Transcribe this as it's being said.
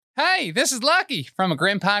Hey, this is Lucky from A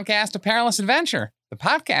Grim Podcast, A Perilous Adventure. The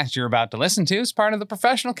podcast you're about to listen to is part of the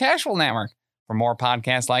Professional Casual Network. For more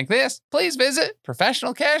podcasts like this, please visit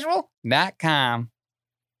professionalcasual.com.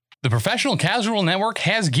 The Professional Casual Network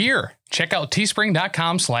has gear. Check out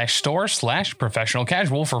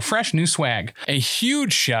teespring.com/store/professionalcasual for fresh new swag. A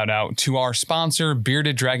huge shout out to our sponsor,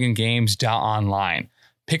 BeardedDragonGames.online.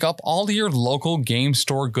 Pick up all your local game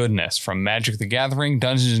store goodness from Magic the Gathering,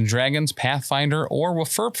 Dungeons & Dragons, Pathfinder, or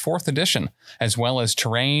WFRP 4th Edition, as well as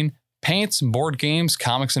terrain, paints, board games,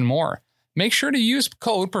 comics, and more. Make sure to use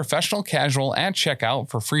code Professional Casual at checkout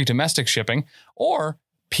for free domestic shipping, or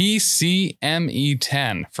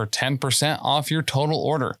PCME10 for 10% off your total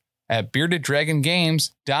order at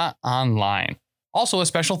BeardedDragonGames.online. Also, a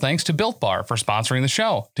special thanks to Built Bar for sponsoring the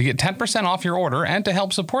show. To get 10% off your order and to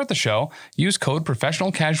help support the show, use code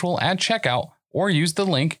Professional Casual at checkout or use the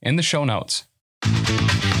link in the show notes.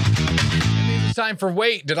 It's time for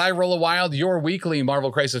Wait, Did I Roll a Wild? Your weekly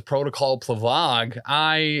Marvel Crisis Protocol vlog.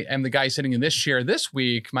 I am the guy sitting in this chair this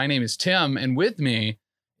week. My name is Tim, and with me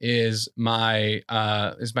is my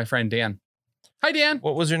friend Dan. Hi, Dan.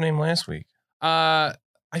 What was your name last week? I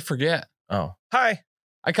forget. Oh, hi.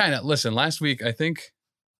 I kind of listen. Last week, I think,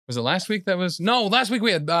 was it last week? Last week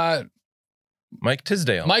we had Mike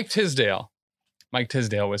Tisdale. Mike Tisdale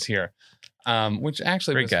was here, which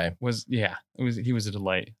actually Great guy. He was a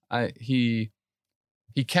delight. He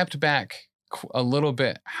kept back a little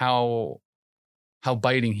bit how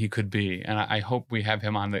biting he could be, and I hope we have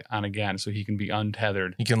him on again so he can be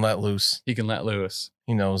untethered. He can let loose. He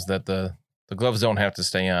knows that the gloves don't have to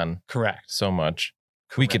stay on. Correct. So much.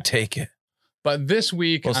 Correct. We could take it. But this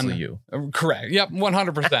week, mostly you. Correct. Yep,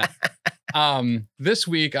 100%. This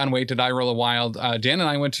week on Wait, Did I Roll a Wild? Dan and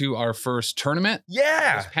I went to our first tournament.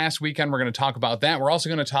 Yeah. This past weekend, we're going to talk about that. We're also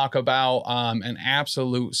going to talk about an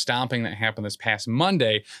absolute stomping that happened this past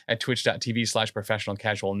Monday at twitch.tv/professional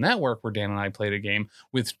casual network, where Dan and I played a game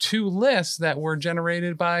with two lists that were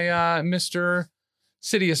generated by Mr.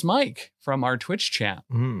 Sidious Mike from our Twitch chat.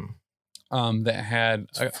 That had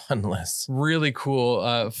a fun list. Really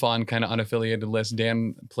cool, fun, kind of unaffiliated list.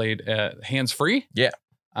 Dan played Hands Free. Yeah.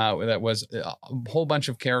 That was a whole bunch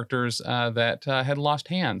of characters that had lost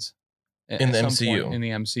hands in the MCU. In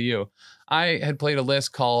the MCU. I had played a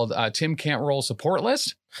list called Tim Can't Roll Support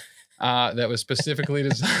List that was specifically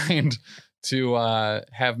designed to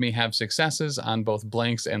have me have successes on both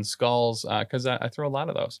blanks and skulls because I throw a lot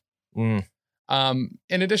of those.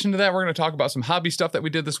 In addition to that, we're going to talk about some hobby stuff that we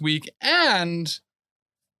did this week and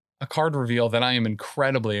a card reveal that I am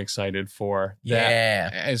incredibly excited for. Yeah.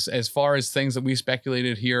 As far as things that we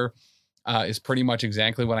speculated here is pretty much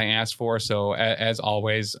exactly what I asked for. So as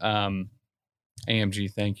always,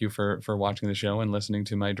 AMG, thank you for watching the show and listening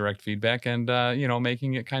to my direct feedback and,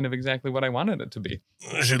 making it kind of exactly what I wanted it to be.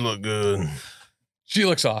 She looked good. She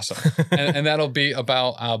looks awesome. and that'll be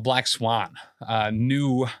about Black Swan,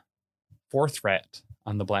 new 4th threat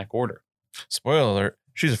on the Black Order. Spoiler alert,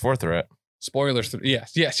 she's a 4th threat. Spoilers.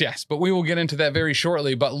 Yes. But we will get into that very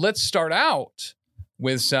shortly. But let's start out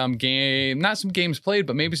with not some games played,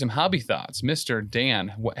 but maybe some hobby thoughts. Mr.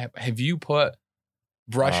 Dan, have you put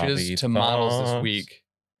brushes to models this week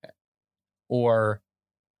or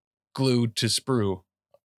glued to sprue?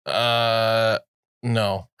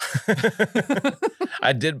 No.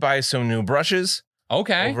 I did buy some new brushes.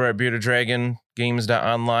 Okay. Over at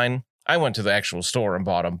BeardedDragonGames.online. I went to the actual store and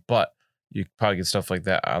bought them, but you could probably get stuff like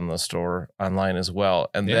that on the store online as well.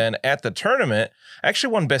 And then at the tournament, I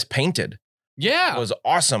actually won Best Painted. Yeah. It was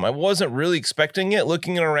awesome. I wasn't really expecting it.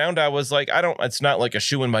 Looking around, I was like, it's not like a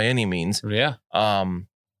shoo-in by any means. Yeah.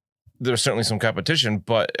 There's certainly some competition,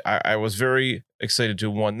 but I was very excited to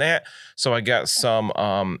have won that. So I got some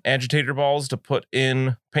agitator balls to put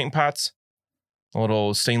in paint pots,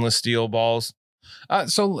 little stainless steel balls.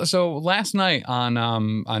 So last night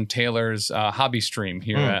on Taylor's hobby stream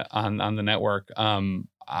here on the network,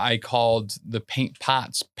 I called the paint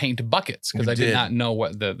pots paint buckets because I did not know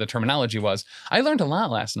what the terminology was. I learned a lot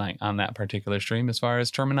last night on that particular stream as far as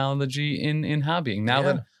terminology in hobbying. Now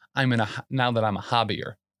that I'm a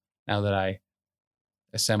hobbyer, now that I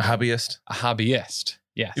assemble a hobbyist.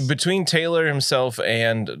 Yes. Between Taylor himself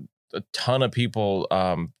and a ton of people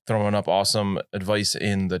throwing up awesome advice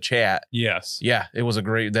in the chat. Yes. Yeah,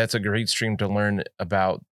 that's a great stream to learn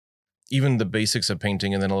about even the basics of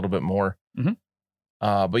painting and then a little bit more. Mm-hmm.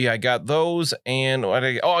 But yeah, I got those and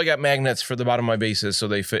I got magnets for the bottom of my bases so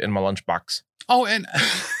they fit in my lunchbox. Oh, and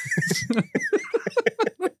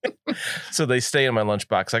so they stay in my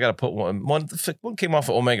lunchbox. I got to put one came off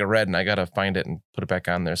of Omega Red and I got to find it and put it back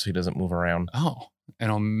on there so he doesn't move around. Oh, and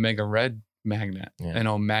Omega Red Magnet. Yeah.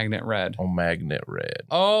 And Magnet Red. Magnet Red.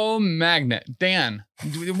 Magnet. Dan,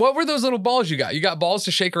 what were those little balls you got? You got balls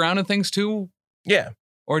to shake around and things too? Yeah.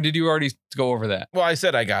 Or did you already go over that? Well, I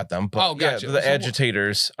said I got them, but gotcha. the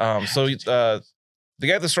agitators. The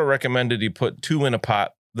guy at the store recommended you put 2 in a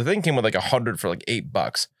pot. The thing came with like 100 for like $8.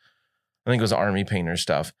 I think it was Army Painter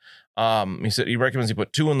stuff. He said he recommends you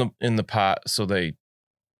put 2 in the pot so they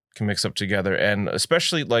can mix up together, and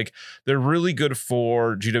especially like they're really good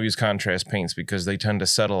for GW's contrast paints because they tend to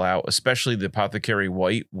settle out, especially the Apothecary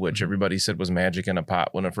White, which everybody said was magic in a pot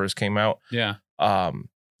when it first came out. Yeah.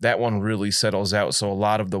 That one really settles out, so a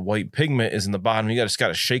lot of the white pigment is in the bottom. You just got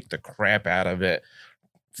to shake the crap out of it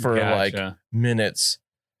for like minutes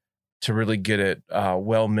to really get it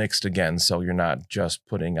well mixed again, so you're not just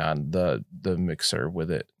putting on the mixer with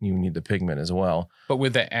it. You need the pigment as well. But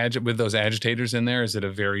with with those agitators in there, is it a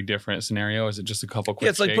very different scenario? Is it just a couple quick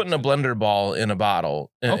it's like shakes? putting a blender ball in a bottle,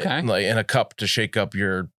 like in a cup to shake up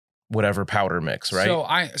your whatever powder mix,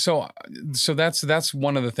 right? So that's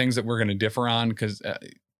one of the things that we're going to differ on, because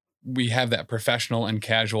we have that professional and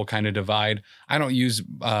casual kind of divide. I don't use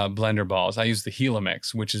blender balls. I use the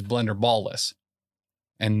Helomix, which is blender ballless.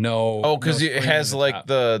 And because it has like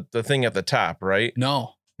the thing at the top, right?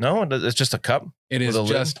 No, it's just a cup. It is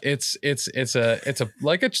just it's a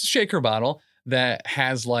like a shaker bottle that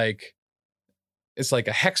has like, it's like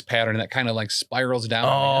a hex pattern that kind of like spirals down.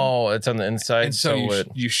 Oh, it's on the inside. And so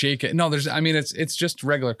you shake it. No, it's just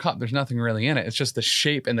regular cup. There's nothing really in it. It's just the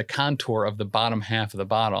shape and the contour of the bottom half of the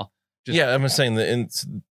bottle. I'm saying it's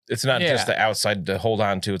not just the outside to hold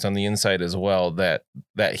on to. It's on the inside as well. That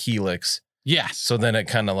helix. Yes. So then it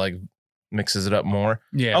kind of like mixes it up more.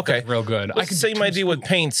 Yeah. Okay. Real good. I can same idea with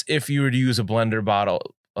paints. If you were to use a blender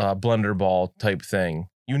ball type thing,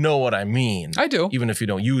 you know what I mean. I do. Even if you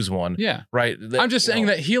don't use one. Yeah. Right. I'm just saying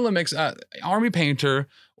that Helomix, Army Painter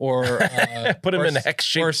or put them in the hex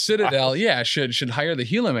shape or Citadel. Yeah. Should hire the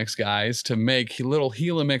Helomix guys to make little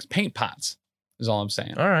Helomix paint pots is all I'm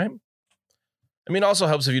saying. All right. I mean, it also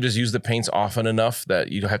helps if you just use the paints often enough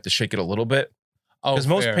that you don't have to shake it a little bit. Because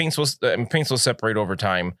most paints will separate over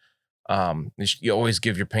time. You always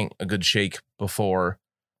give your paint a good shake before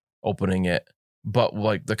opening it, but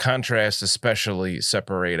like the contrast especially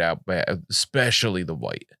separate out, especially the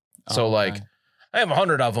white. So I have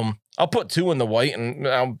 100 of them. I'll put 2 in the white, and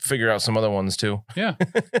I'll figure out some other ones too. Yeah,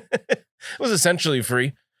 it was essentially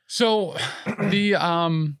free. So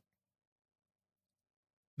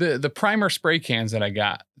the primer spray cans that I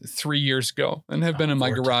got 3 years ago and have been in my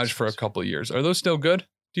garage for a couple of years. Are those still good?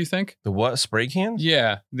 Do you think? The what, spray cans?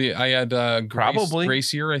 Yeah. I had probably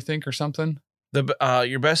Gracier, I think, or something.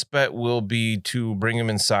 Your best bet will be to bring them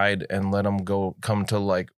inside and let them come to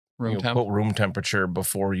like room temperature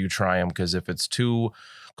before you try them. Because if it's too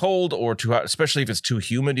cold or too hot, especially if it's too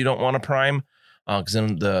humid, you don't want to prime. Because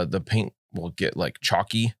then the paint will get like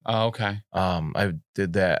chalky. Oh, okay. I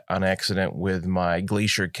did that on accident with my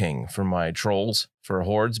Glacier King for my trolls for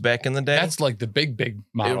hordes back in the day. That's like the big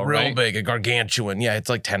model, real right? big, a gargantuan. Yeah, it's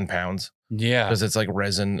like 10 pounds. Yeah, because it's like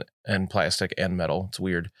resin and plastic and metal. It's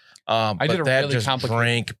weird. I did a really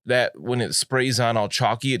complicated that when it sprays on all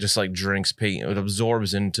chalky, it just like drinks paint. It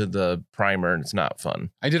absorbs into the primer, and it's not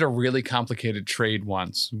fun. I did a really complicated trade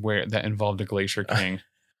once that involved a Glacier King.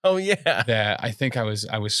 Oh yeah. That I think I was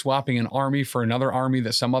swapping an army for another army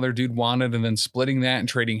that some other dude wanted, and then splitting that and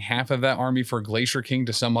trading half of that army for Glacier King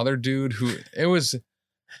to some other dude who it was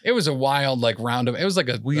a wild like roundup. It was like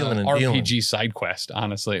a RPG side quest,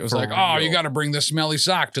 honestly. It was you got to bring the smelly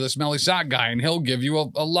sock to the smelly sock guy, and he'll give you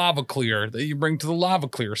a lava clear that you bring to the lava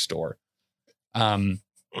clear store. But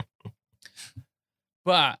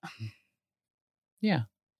yeah.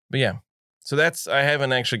 So I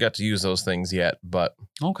haven't actually got to use those things yet, but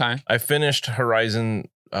okay. I finished Horizon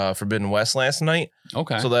Forbidden West last night.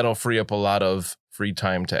 Okay. So that'll free up a lot of free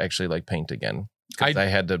time to actually like paint again. Because I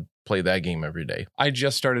had to play that game every day. I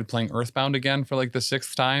just started playing Earthbound again for like the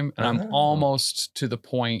 6th time, and I'm almost to the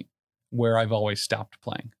point where I've always stopped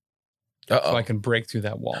playing. So I can break through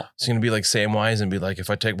that wall. It's going to be like Samwise and be like, if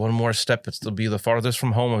I take one more step, it'll be the farthest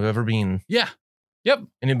from home I've ever been. Yeah. Yep.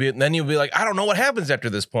 And then you'll be like, I don't know what happens after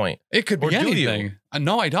this point. It could be anything.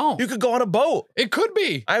 No, I don't. You could go on a boat. It could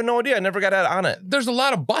be. I have no idea. I never got out on it. There's a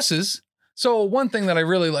lot of buses. So one thing that I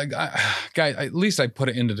really like, guys, at least I put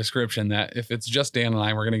it in the description that if it's just Dan and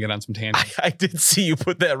I, we're going to get on some tangents. I did see you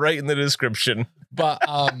put that right in the description. But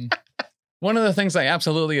one of the things I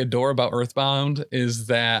absolutely adore about Earthbound is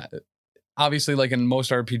that obviously, like in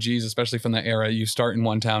most RPGs, especially from that era, you start in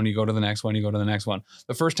one town, you go to the next one, you go to the next one.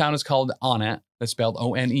 The first town is called Onett. That's spelled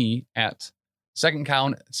O-N-E at. Second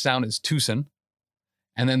town is Tucson.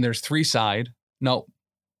 And then there's Three Side. No.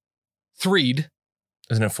 threed.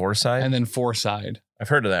 Isn't it four-side? And then four-side. I've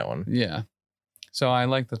heard of that one. Yeah. So I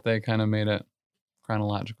like that they kind of made it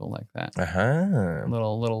chronological like that. Uh-huh.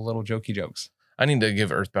 Little jokey jokes. I need to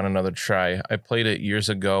give Earthbound another try. I played it years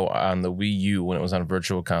ago on the Wii U when it was on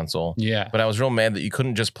Virtual Console. Yeah. But I was real mad that you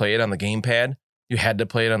couldn't just play it on the gamepad. You had to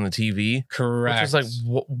play it on the TV. Correct. Which was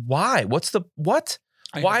like, why? What?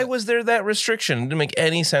 Why was there that restriction? It didn't make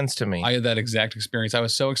any sense to me. I had that exact experience. I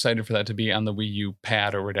was so excited for that to be on the Wii U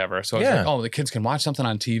pad or whatever. So I was like, oh, the kids can watch something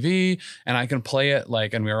on TV and I can play it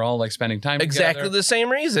and we were all spending time exactly together. The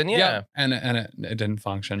same reason. Yeah. And it didn't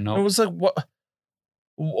function. No. It was like,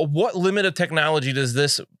 what limit of technology does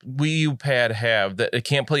this Wii U pad have that it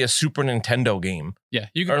can't play a Super Nintendo game? Yeah,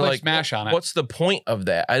 you can play Smash on it. What's the point of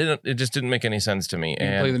that? It just didn't make any sense to me. You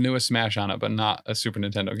can play the newest Smash on it, but not a Super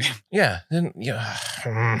Nintendo game. Yeah.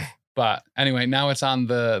 But anyway, now it's on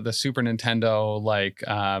the Super Nintendo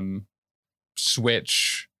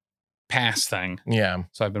Switch Pass thing. Yeah.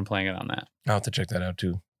 So I've been playing it on that. I'll have to check that out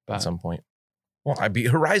too at some point. Well, I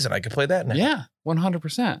beat Horizon. I could play that now. Yeah,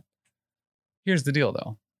 100%. Here's the deal,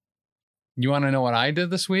 though. You want to know what I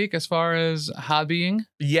did this week as far as hobbying?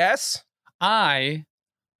 Yes. I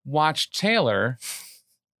watched Taylor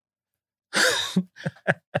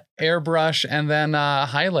airbrush and then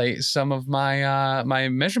highlight some of my my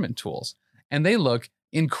measurement tools, and they look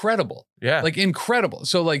incredible. Yeah, incredible.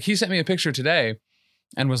 So he sent me a picture today,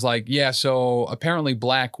 and was like, "Yeah, so apparently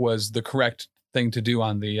black was the correct thing to do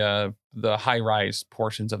on the high rise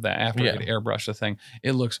portions of that after it airbrush the thing.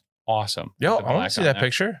 It looks awesome." Yo, I want to see that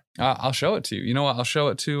picture. I'll show it to you. You know what? I'll show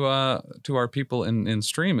it to our people in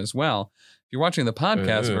stream as well. If you're watching the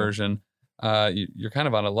podcast version, you're kind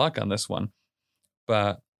of out of luck on this one.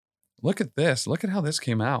 But look at this. Look at how this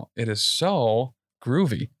came out. It is so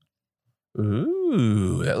groovy.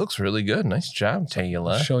 Ooh, that looks really good. Nice job,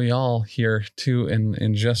 Taylor. I'll show y'all here too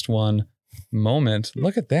in just one moment.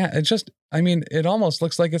 Look at that. It almost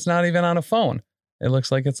looks like it's not even on a phone. It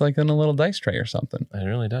looks like it's in a little dice tray or something. It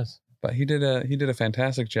really does. But he did a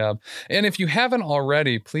fantastic job. And if you haven't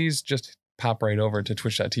already, please just pop right over to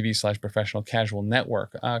twitch.tv/professional casual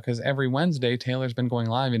network. Because every Wednesday, Taylor's been going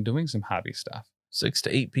live and doing some hobby stuff. 6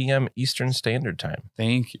 to 8 p.m. Eastern Standard Time.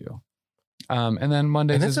 Thank you. And then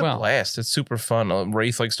Mondays as well. It's a blast. It's super fun.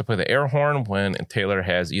 Wraith likes to play the air horn when Taylor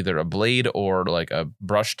has either a blade or a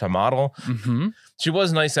brush to model. Mm-hmm. She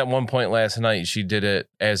was nice at one point last night. She did it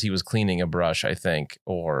as he was cleaning a brush, I think.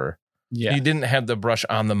 Or he didn't have the brush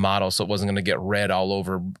on the model, so it wasn't going to get red all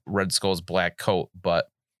over Red Skull's black coat.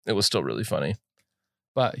 But it was still really funny.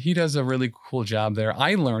 But he does a really cool job there.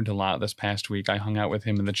 I learned a lot this past week. I hung out with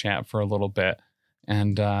him in the chat for a little bit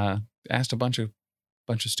and asked a bunch of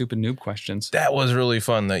stupid noob questions. That was really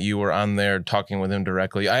fun that you were on there talking with him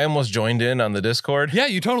directly. I almost joined in on the Discord. Yeah,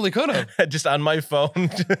 you totally could have. Just on my phone.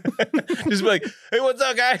 Just be like, hey, what's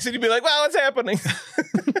up, guys? And you'd be like, wow, what's happening?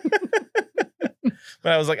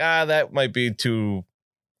 But I was like, that might be too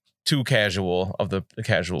casual of the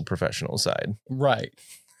casual professional side. Right.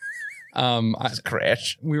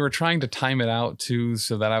 Crash. We were trying to time it out too,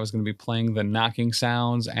 so that I was going to be playing the knocking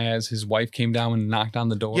sounds as his wife came down and knocked on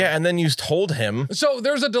the door. Yeah, and then you told him. So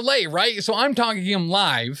there's a delay, right? So I'm talking to him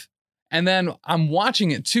live, and then I'm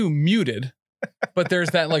watching it too, muted. But there's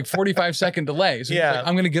that 45-second delay. So yeah,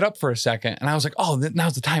 I'm going to get up for a second, and I was like, "Oh,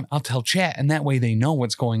 now's the time. I'll tell chat, and that way they know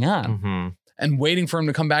what's going on." Mm-hmm. And waiting for him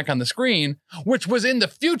to come back on the screen, which was in the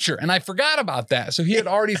future. And I forgot about that. So he had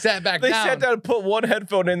already sat back down. They sat down and put one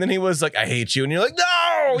headphone in, and then he was like, I hate you. And you're like, no,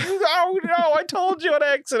 I told you on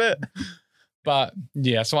accident. But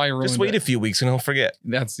yeah, so I ruined Just wait a few weeks and he'll forget.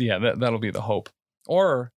 That'll be the hope.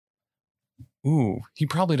 Or, he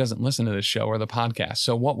probably doesn't listen to this show or the podcast.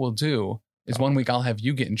 So what we'll do is 1 week I'll have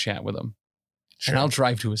you get in chat with him. Sure. And I'll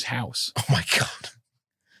drive to his house. Oh my God.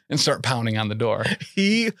 And start pounding on the door.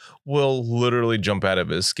 He will literally jump out of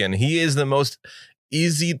his skin. He is the most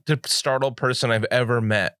easy to startle person I've ever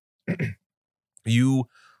met. He'll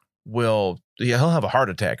have a heart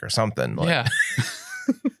attack or something. Yeah.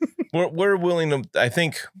 We're willing to, I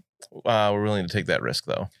think we're willing to take that risk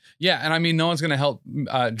though. Yeah. And I mean, no one's going to help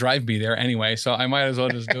drive me there anyway. So I might as well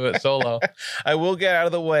just do it solo. I will get out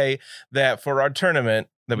of the way that for our tournament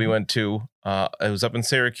that we went to, it was up in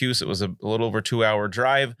Syracuse. It was a little over 2-hour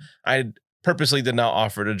drive. I purposely did not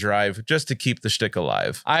offer to drive just to keep the shtick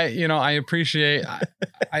alive. I appreciate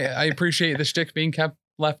I appreciate the shtick being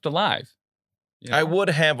left alive. You know? I would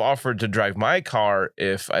have offered to drive my car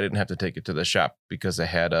if I didn't have to take it to the shop because I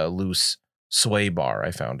had a loose sway bar,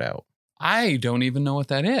 I found out. I don't even know what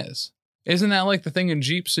that is. Isn't that like the thing in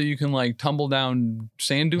Jeep so you can like tumble down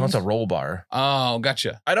sand dunes? No, it's a roll bar. Oh,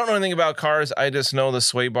 gotcha. I don't know anything about cars. I just know the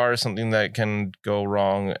sway bar is something that can go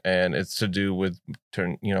wrong, and it's to do with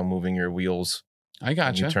moving your wheels. I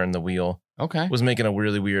gotcha. You turn the wheel. Okay. It was making a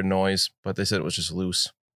really weird noise, but they said it was just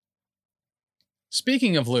loose.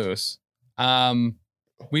 Speaking of loose,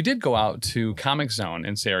 we did go out to Comic Zone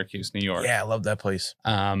in Syracuse, New York. Yeah, I love that place.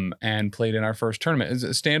 And played in our first tournament. Is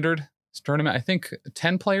it a standard tournament? I think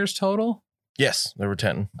 10 players total. Yes, there were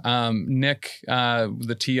 10. Nick,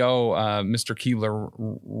 the TO, Mr. Keebler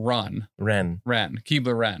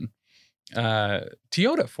Keebler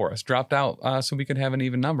TO'd it for us, dropped out so we could have an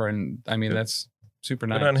even number. And I mean, that's super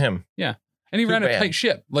nice. Good on him. Yeah. And he ran a tight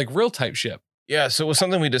ship, like real tight ship. Yeah, so it was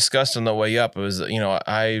something we discussed on the way up. It was,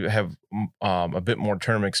 I have a bit more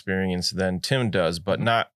term experience than Tim does, but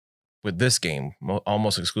not with this game,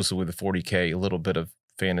 almost exclusively with the 40K, a little bit of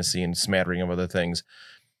fantasy and smattering of other things.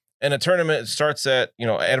 And a tournament starts at,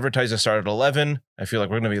 advertisers start at 11. I feel like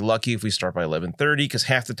we're going to be lucky if we start by 11:30 because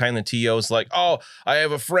half the time the TO is like, oh, I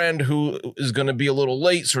have a friend who is going to be a little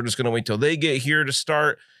late, so we're just going to wait till they get here to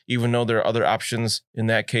start, even though there are other options in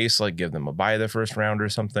that case, like give them a bye the first round or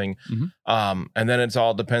something. Mm-hmm. And then it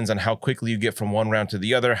all depends on how quickly you get from one round to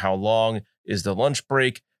the other. How long is the lunch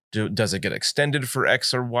break? Does it get extended for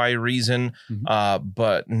X or Y reason? Mm-hmm.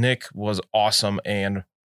 But Nick was awesome, and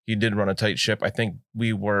he did run a tight ship. I think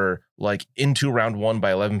we were like into round one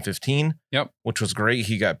by 11:15. Yep, which was great.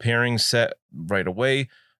 He got pairings set right away.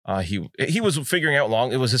 He was figuring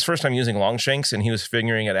out it was his first time using Longshanks, and he was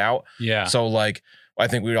figuring it out. Yeah. So like, I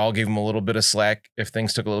think we all gave him a little bit of slack if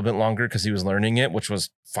things took a little bit longer because he was learning it, which was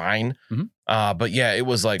fine. Mm-hmm. But yeah, it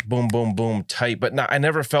was like boom, boom, boom, tight. But I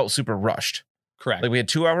never felt super rushed. Correct. Like we had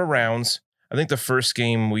 2-hour rounds. I think the first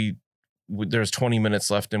game there's 20 minutes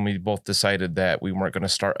left, and we both decided that we weren't going to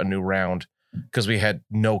start a new round because we had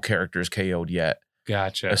no characters KO'd yet.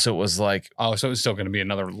 Gotcha. So it was like, oh, so it was still going to be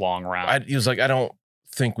another long round. He was like, I don't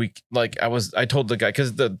think we I told the guy,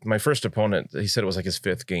 because my first opponent, he said it was like his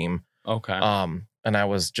 5th game. Okay. And I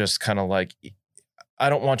was just kind of like, I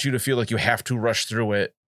don't want you to feel like you have to rush through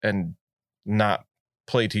it and not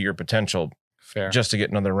play to your potential. Fair. Just to get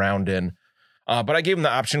another round in. But I gave him the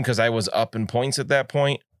option because I was up in points at that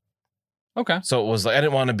point. Okay. So it was like, I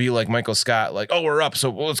didn't want to be like Michael Scott, like, oh, we're up, so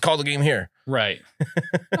let's call the game here. Right.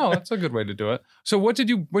 Oh, that's a good way to do it. So what did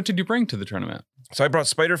you bring to the tournament? So I brought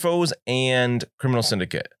Spider Foes and Criminal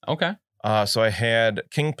Syndicate. Okay. So I had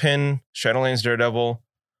Kingpin, Shadowlands Daredevil.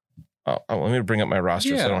 Let me bring up my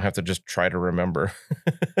roster so I don't have to just try to remember.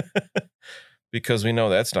 Because we know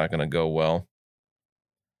that's not going to go well.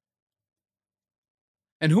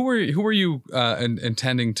 And who were you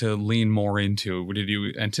intending to lean more into? Did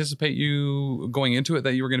you anticipate you going into it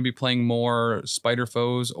that you were going to be playing more Spider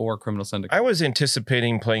Foes or Criminal Syndicate? I was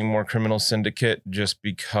anticipating playing more Criminal Syndicate just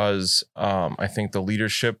because I think the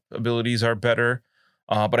leadership abilities are better.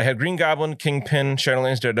 But I had Green Goblin, Kingpin,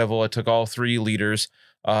 Shadowlands Daredevil. I took all 3 leaders.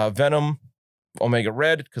 Venom, Omega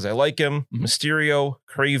Red, because I like him. Mm-hmm. Mysterio,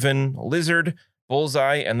 Kraven, Lizard,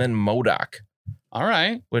 Bullseye, and then MODOK. All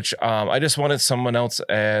right. Which I just wanted someone else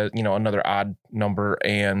as, another odd number.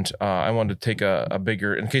 And I wanted to take a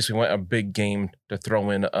bigger, in case we went a big game, to throw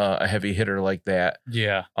in a heavy hitter like that.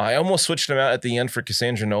 Yeah. I almost switched him out at the end for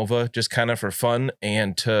Cassandra Nova, just kind of for fun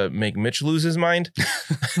and to make Mitch lose his mind.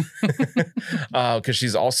 Because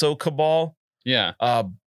she's also Cabal. Yeah.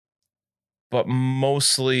 But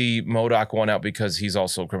mostly MODOK won out because he's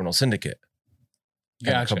also Criminal Syndicate.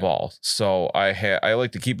 Gotcha. And Cabal. So I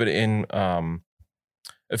like to keep it in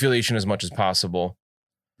affiliation as much as possible.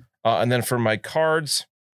 And then for my cards,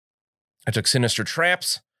 I took Sinister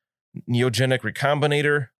Traps, Neogenic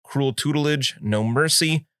Recombinator, Cruel Tutelage, No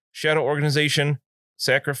Mercy, Shadow Organization,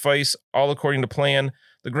 Sacrifice, All According to Plan,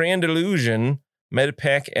 The Grand Illusion,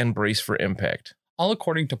 Medpack, and Brace for Impact. All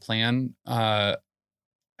According to Plan,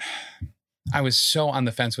 I was so on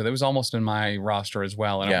the fence with it. It was almost in my roster as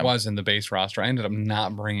well, and it was in the base roster. I ended up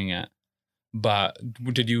not bringing it. But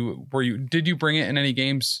did you bring it in any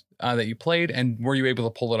games that you played, and were you able to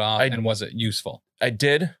pull it off? And was it useful? I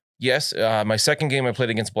did. Yes. My second game I played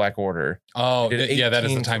against Black Order. Oh, that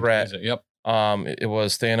is the time to use it. Yep. It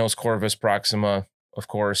was Thanos, Corvus, Proxima, of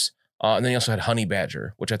course. And then he also had Honey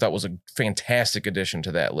Badger, which I thought was a fantastic addition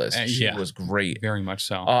to that list. She was great. Very much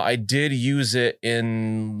so. I did use it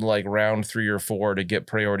in like round 3 or 4 to get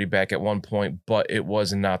priority back at one point, but it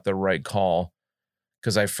was not the right call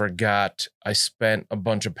because I forgot I spent a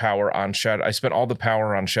bunch of power on Shadow. I spent all the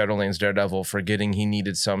power on Shadowlands Daredevil, forgetting he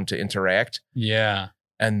needed some to interact. Yeah.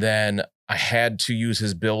 And then I had to use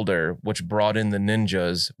his builder, which brought in the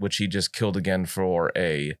ninjas, which he just killed again for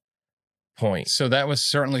a point. So that was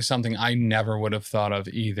certainly something I never would have thought of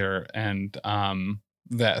either. And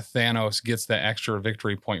that Thanos gets that extra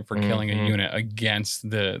victory point for killing a unit against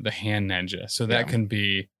the hand ninja. So that can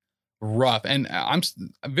be rough. And I'm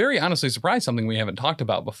very honestly surprised, something we haven't talked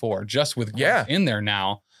about before, just with grunts in there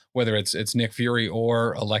now, whether it's Nick Fury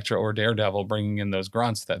or Elektra or Daredevil bringing in those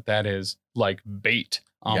grunts, that is like bait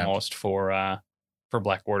almost for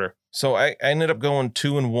Black Order. So I ended up going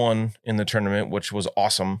 2-1 in the tournament, which was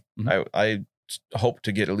awesome. I hope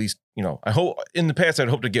to get at least, I hope in the past I'd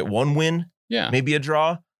hope to get one win, maybe a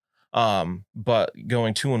draw. But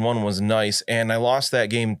going 2-1 was nice. And I lost that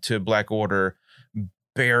game to Black Order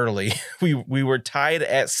barely. We were tied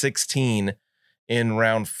at 16 in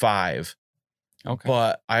round 5. Okay.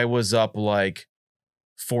 But I was up like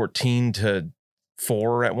 14-4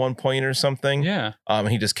 at one point or something. Yeah.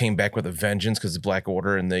 He just came back with a vengeance because it's Black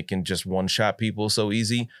Order and they can just one-shot people so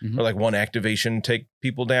easy, or like one activation take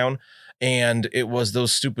people down. And it was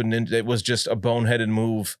those stupid ninja. It was just a boneheaded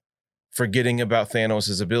move, forgetting about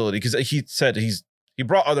Thanos' ability, because he said he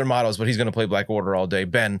brought other models, but he's going to play Black Order all day.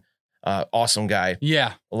 Ben, awesome guy.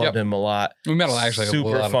 Yeah, loved him a lot. We met actually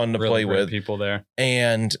super fun to play with. People there.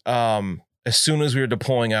 And as soon as we were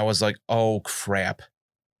deploying, I was like, "Oh crap,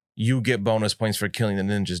 you get bonus points for killing the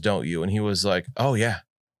ninjas, don't you?" And he was like, "Oh yeah."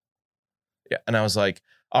 And I was like,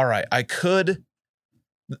 "All right, I could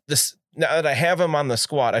this." Now that I have him on the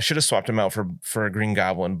squad, I should have swapped him out for a Green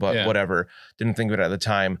Goblin, but whatever. Didn't think of it at the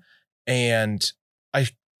time. And I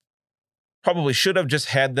probably should have just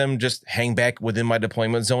had them just hang back within my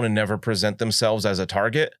deployment zone and never present themselves as a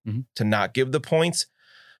target to not give the points.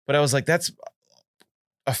 But I was like, that's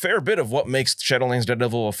a fair bit of what makes Shadowlands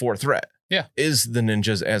Daredevil a 4 threat. Yeah. Is the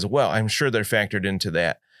ninjas as well. I'm sure they're factored into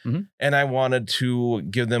that. And I wanted to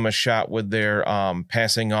give them a shot with their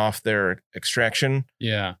passing off their extraction.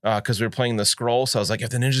 Yeah. Because we were playing the scroll. So I was like, if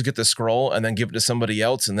the ninjas get the scroll and then give it to somebody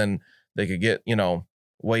else, and then they could get,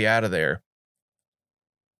 way out of there.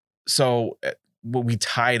 So we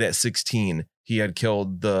tied at 16. He had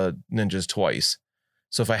killed the ninjas twice.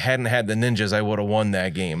 So if I hadn't had the ninjas, I would have won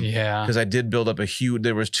that game. Yeah. Because I did build up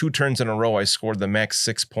there was 2 turns in a row. I scored the max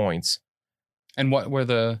 6 points. And what were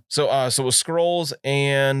the... So it was scrolls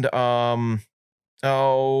and not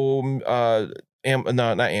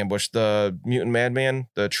ambush, the mutant madman,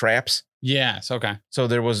 the traps. Yes, okay. So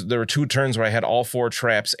there were 2 turns where I had all 4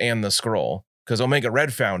 traps and the scroll, because Omega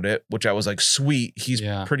Red found it, which I was like, sweet, he's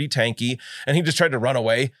pretty tanky, and he just tried to run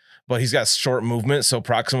away, but he's got short movement, so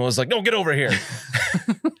Proxima was like, no, get over here.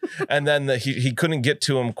 And then he couldn't get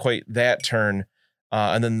to him quite that turn.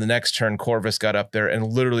 And then the next turn, Corvus got up there and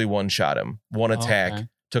literally one-shot him. One attack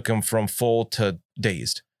took him from full to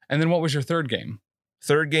dazed. And then what was your third game?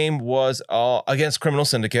 Third game was against Criminal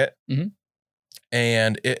Syndicate.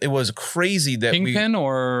 And it was crazy that Kingpin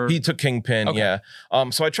he took Kingpin, yeah.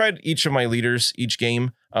 So I tried each of my leaders each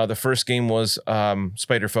game. The first game was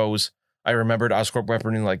Spider Foes. I remembered Oscorp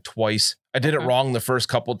weaponing like twice. I did it wrong the first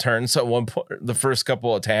couple turns. So at one point, the first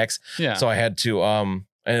couple attacks. Yeah. So I had to I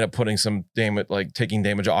ended up putting some damage, like taking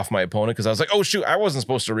damage off my opponent, because I was like, oh shoot, I wasn't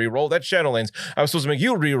supposed to reroll. That's Shadowlands. I was supposed to make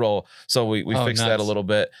you reroll. So we fixed that a little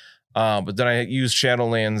bit. But then I used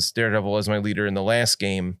Shadowlands Daredevil as my leader in the last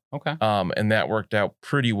game. Okay. And that worked out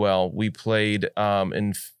pretty well. We played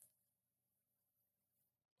in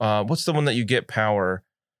what's the one that you get power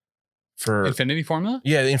for? Infinity Formula?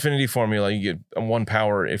 Yeah, the Infinity Formula. You get 1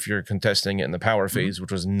 power if you're contesting it in the power phase,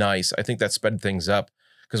 which was nice. I think that sped things up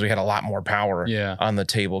because we had a lot more power on the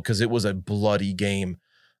table, because it was a bloody game.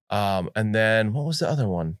 And then what was the other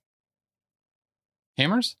one?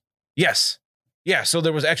 Hammers? Yes. Yeah, so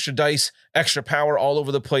there was extra dice, extra power all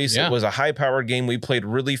over the place. It was a high-powered game. We played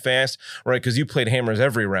really fast, right? Because you played hammers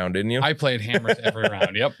every round, didn't you? I played hammers every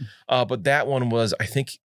round, yep. But that one was, I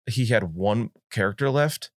think he had 1 character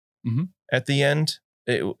left at the end.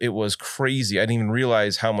 It was crazy. I didn't even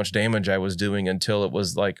realize how much damage I was doing until it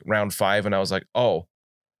was like round 5, and I was like, oh,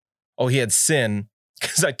 he had Sin.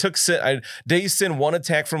 Because I took Sin, I dazed Sin 1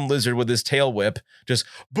 attack from Lizard with his tail whip, just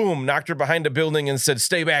boom, knocked her behind a building and said,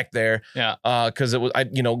 "Stay back there." Yeah. Because it was,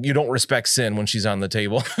 you don't respect Sin when she's on the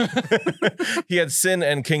table. He had Sin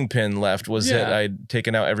and Kingpin left. Was it? I'd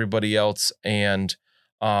taken out everybody else, and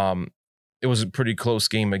it was a pretty close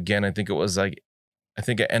game again. I think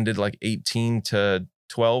it ended like 18-12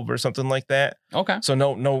 or something like that. Okay. So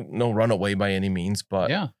no runaway by any means,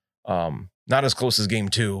 but not as close as game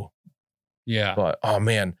 2. Yeah. But, oh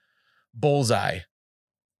man, Bullseye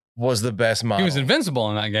was the best model. He was invincible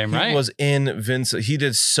in that game, right? He was invincible. He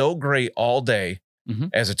did so great all day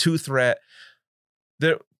as a 2 threat.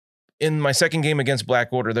 In my second game against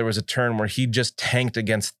Black Order, there was a turn where he just tanked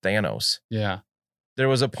against Thanos. Yeah. there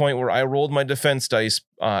was a point where I rolled my defense dice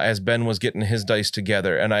as Ben was getting his dice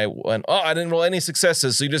together. And I went, oh, I didn't roll any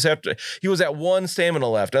successes. So you just have to, he was at 1 stamina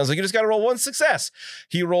left. And I was like, you just got to roll 1 success.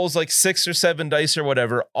 He rolls like 6 or 7 dice or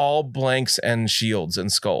whatever, all blanks and shields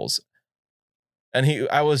and skulls. And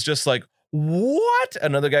I was just like, what?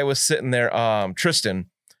 Another guy was sitting there, Tristan.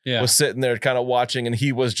 Yeah. Was sitting there kind of watching, and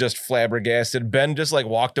he was just flabbergasted. Ben just like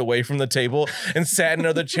walked away from the table and sat in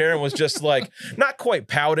another chair and was just like, not quite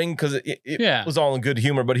pouting because it was all in good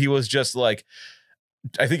humor, but he was just like,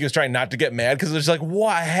 I think he was trying not to get mad because it was like,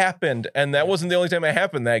 what happened? And that wasn't the only time it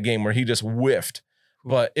happened that game where he just whiffed.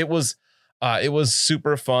 But it was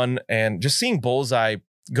super fun, and just seeing Bullseye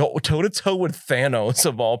go toe to toe with Thanos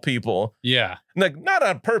of all people. Yeah. Like, not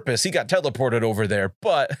on purpose. He got teleported over there,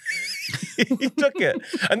 but he took it.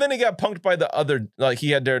 And then he got punked by the other, like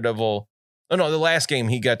he had Daredevil. Oh no, the last game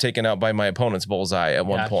he got taken out by my opponent's Bullseye at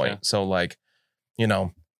one point. So like,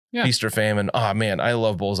 feast or famine. Oh man, I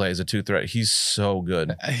love Bullseye as a 2-threat. He's so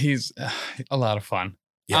good. He's a lot of fun.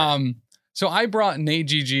 Yeah. So I brought Nate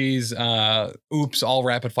GG's oops, all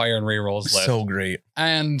rapid fire and rerolls list. So great.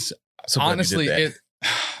 And so honestly,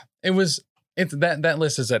 that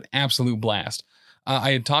list is an absolute blast.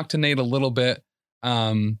 I had talked to Nate a little bit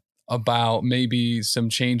about maybe some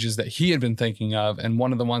changes that he had been thinking of, and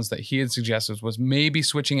one of the ones that he had suggested was maybe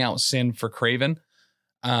switching out Sin for Kraven,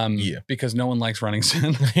 because no one likes running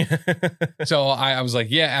Sin. So I was like,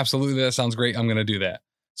 yeah, absolutely, that sounds great. I'm going to do that.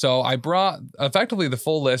 So I brought effectively the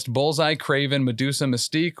full list: Bullseye, Kraven, Medusa,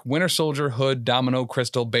 Mystique, Winter Soldier, Hood, Domino,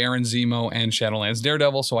 Crystal, Baron, Zemo, and Shadowlands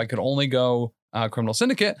Daredevil. So I could only go Criminal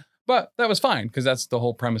Syndicate. But that was fine because that's the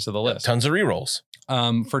whole premise of the list. Tons of rerolls.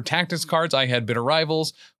 For tactics cards, I had Bitter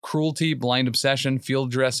Rivals, Cruelty, Blind Obsession, Field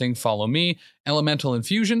Dressing, Follow Me, Elemental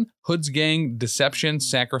Infusion, Hood's Gang, Deception,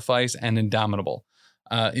 Sacrifice, and Indomitable.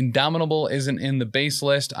 Indomitable isn't in the base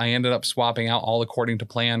list. I ended up swapping out all according to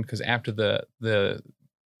plan because after the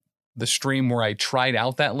stream where I tried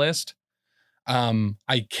out that list,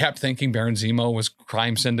 I kept thinking Baron Zemo was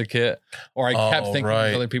Crime Syndicate, or I kept thinking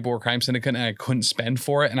other people were Crime Syndicate, and I couldn't spend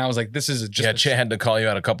for it. And I was like, this is just Chad had to call you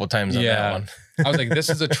out a couple of times on that one. I was like, this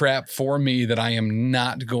is a trap for me that I am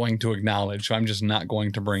not going to acknowledge. So I'm just not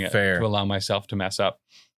going to bring it to allow myself to mess up.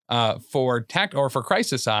 For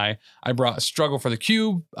Crisis Eye, I brought Struggle for the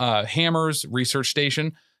Cube, Hammers, Research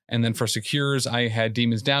Station. And then for Secures, I had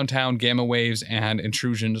Demons Downtown, Gamma Waves, and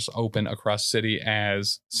Intrusions open across city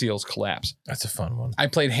as Seals collapse. That's a fun one. I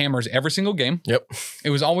played Hammers every single game. Yep. It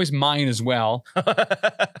was always mine as well.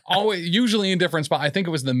 Usually in different spot. I think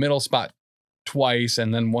it was the middle spot twice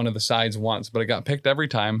and then one of the sides once, but it got picked every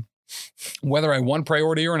time, whether I won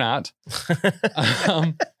priority or not.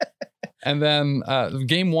 And then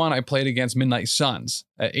game 1, I played against Midnight Suns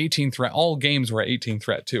at 18 threat. All games were at 18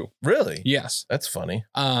 threat too. Really? Yes. That's funny.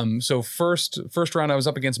 So first round I was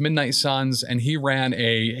up against Midnight Suns, and he ran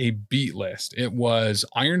a beat list. It was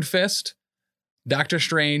Iron Fist, Doctor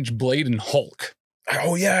Strange, Blade, and Hulk.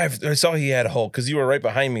 Oh yeah, I saw he had Hulk because you were right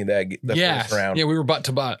behind me the first round. Yeah, we were butt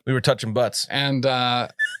to butt. We were touching butts. And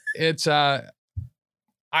I was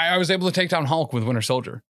able to take down Hulk with Winter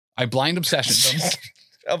Soldier. I blind obsessioned him.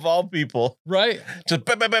 Of all people. Right. Just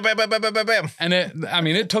bam, bam, bam, bam, bam, bam, bam. And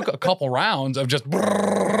it took a couple rounds of just,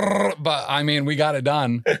 but I mean, we got it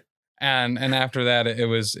done. And after that,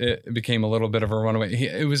 it became a little bit of a runaway.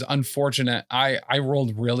 It was unfortunate. I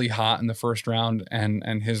rolled really hot in the first round,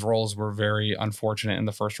 and his rolls were very unfortunate in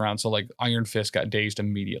the first round. So like Iron Fist got dazed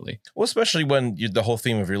immediately. Well, especially when the whole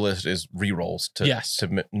theme of your list is re-rolls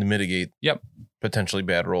to mitigate potentially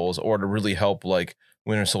bad rolls, or to really help like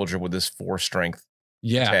Winter Soldier with this 4 strength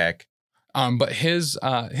attack. But his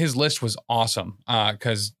list was awesome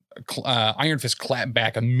because Iron Fist clapped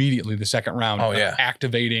back immediately the second round.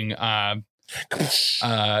 Activating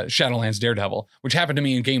Shadowlands Daredevil, which happened to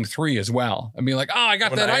me in game 3 as well. I mean, like, I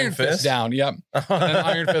got that Iron Fist down. Yep. And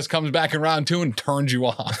Iron Fist comes back in round 2 and turns you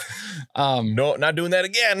off. No, not doing that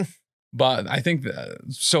again. But I think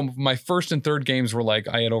so. My first and third games were like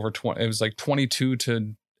I had over 20. It was like 22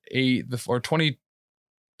 to 8 or 20.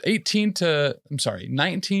 19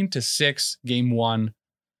 to 6 game 1.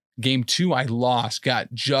 Game 2 I lost,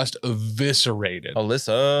 got just eviscerated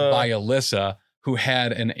by Alyssa, who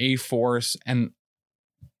had an A-Force, and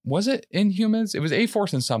was it Inhumans? It was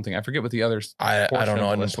A-Force and something. I forget what the others. I don't know.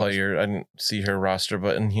 I didn't see her roster,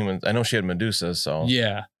 but Inhumans, I know she had Medusa, so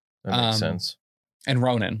yeah, that makes sense. And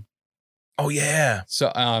Ronan. Oh yeah.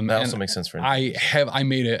 So that also makes sense for me. I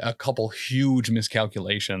made a couple huge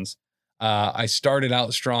miscalculations. I started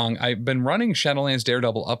out strong. I've been running Shadowlands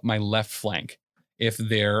Daredevil up my left flank. If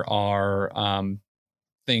there are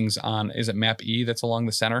things on, is it map E that's along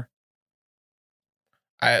the center?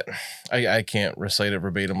 I can't recite it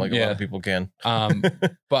verbatim like a lot of people can.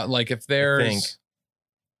 But like if there's,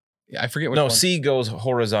 I forget which one. C goes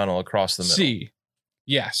horizontal across the middle. C.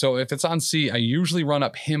 Yeah. So if it's on C, I usually run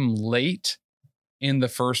up him late in the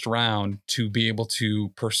first round to be able to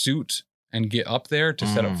pursuit and get up there to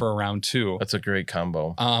set up for a round 2. That's a great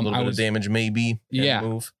combo. A little bit of damage, maybe.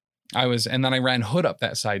 Move. And then I ran Hood up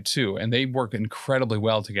that side too, and they work incredibly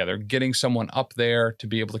well together. Getting someone up there to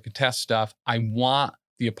be able to contest stuff. I want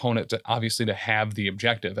the opponent to obviously to have the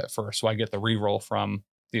objective at first, so I get the reroll from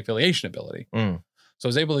the affiliation ability. So I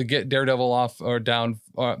was able to get Daredevil off or down.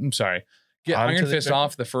 Get Iron Fist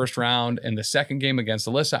off the first round. And the second game against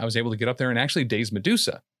Alyssa, I was able to get up there and actually daze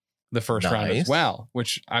Medusa the first round as well,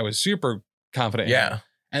 which I was super confident in.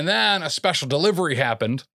 And then a special delivery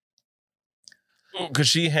happened. Because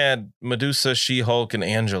she had Medusa, She-Hulk, and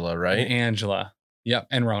Angela, right? And Angela. Yep.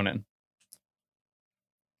 And Ronan.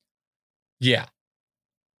 Yeah.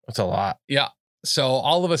 That's a lot. Yeah. So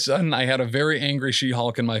all of a sudden, I had a very angry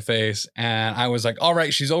She-Hulk in my face. And I was like, all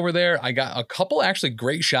right, she's over there. I got a couple actually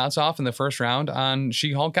great shots off in the first round on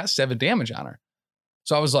She-Hulk. Got 7 damage on her.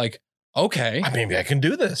 So I was like, okay. Maybe I can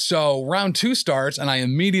do this. So round 2 starts, and I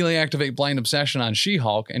immediately activate Blind Obsession on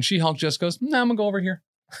She-Hulk. And She-Hulk just goes, no, I'm going to go over here.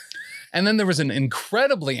 And then there was an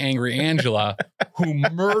incredibly angry Angela who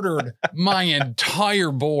murdered my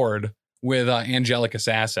entire board with Angelic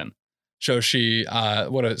Assassin. So she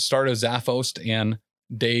started Zaphos and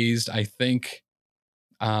dazed, I think,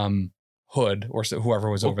 Hood or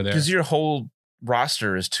whoever was over there. Because your whole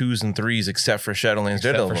roster is 2s and 3s except for Shadowlands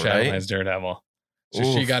Daredevil, Shadowlands Daredevil. So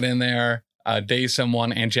she got in there, dazed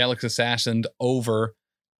someone, Angelic Assassin over,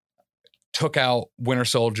 took out Winter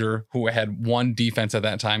Soldier, who had 1 defense at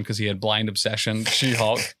that time because he had Blind Obsession,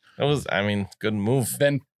 She-Hulk. That was, good move.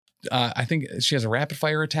 Then I think she has a rapid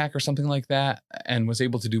fire attack or something like that, and was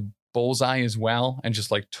able to do Bullseye as well, and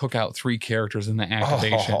just like took out 3 characters in the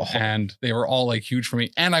activation. And they were all like huge for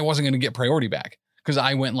me. And I wasn't going to get priority back because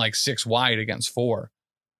I went like 6 wide against 4.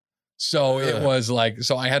 So it was like,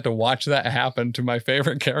 so I had to watch that happen to my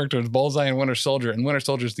favorite characters, Bullseye and Winter Soldier. And Winter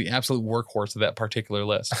Soldier is the absolute workhorse of that particular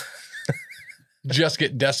list. Just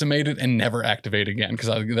get decimated and never activate again because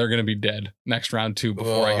they're going to be dead next round 2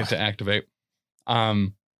 before I get to activate.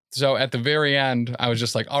 So at the very end, I was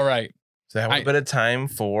just like, all right. So that would have been a time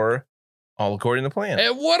for All According to Plan.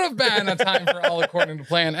 It would have been a time for All According to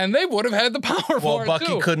Plan, and they would have had the power for it. Well,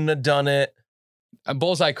 Bucky couldn't have done it.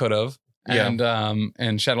 Bullseye could have, and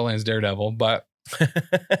Shadowlands Daredevil, but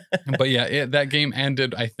yeah, that game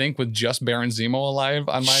ended, I think, with just Baron Zemo alive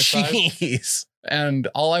on my side. And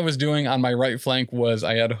all I was doing on my right flank was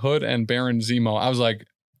I had Hood and Baron Zemo. I was like,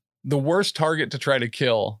 the worst target to try to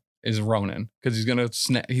kill is Ronan because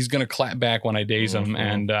he's gonna clap back when I daze him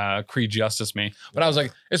and Creed Justice me. But I was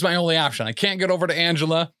like, it's my only option. I can't get over to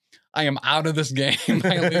Angela. I am out of this game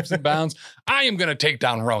by leaps and bounds. I am gonna take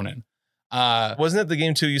down Ronan. Wasn't it the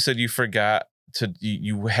game too? You said you forgot to.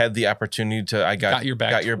 You had the opportunity to. I got your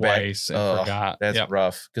back twice. And forgot. That's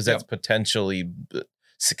rough because that's potentially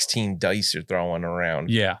 16 dice you're throwing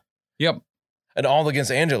around. Yeah. Yep. And all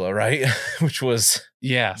against Angela, right? Which was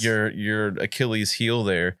yes, your Achilles heel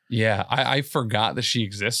there. Yeah, I forgot that she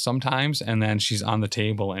exists sometimes, and then she's on the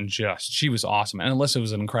table and she was awesome. And Alyssa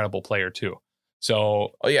was an incredible player too.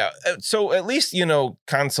 So so at least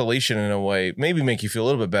consolation in a way, maybe make you feel a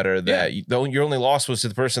little bit better that your only loss was to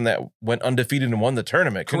the person that went undefeated and won the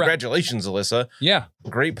tournament. Correct. Congratulations, Alyssa. Yeah,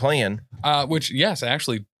 great playing. Which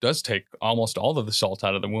actually does take almost all of the salt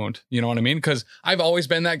out of the wound. You know what I mean? Because I've always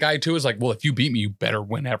been that guy too. Is like, well, if you beat me, you better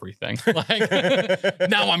win everything. Like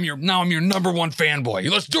now I'm your number 1 fanboy.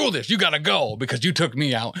 Let's do this. You gotta go because you took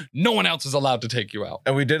me out. No one else is allowed to take you out.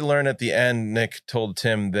 And we did learn at the end. Nick told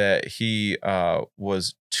Tim that he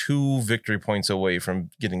was 2 victory points away from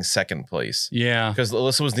getting second place. Yeah, because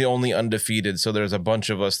Alyssa was the only undefeated. So there's a bunch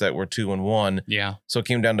of us that were 2-1. Yeah. So it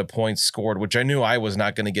came down to points scored, which I knew I was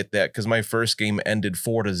not going to get that because my first game ended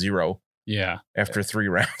 4-0. Yeah. After 3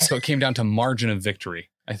 rounds. So it came down to margin of victory,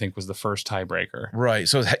 I think was the first tiebreaker. Right.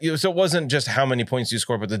 So it wasn't just how many points you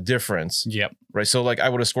scored, but the difference. Yep. Right. So like I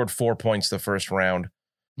would have scored 4 points the first round.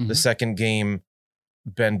 Mm-hmm. The second game,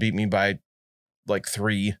 Ben beat me by like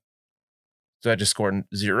 3. So I just scored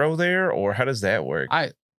 0 there, or how does that work?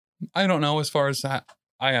 I don't know as far as that.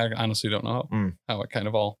 I honestly don't know how it kind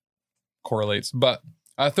of all correlates. But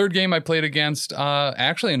third game I played against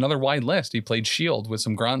actually another wide list. He played Shield with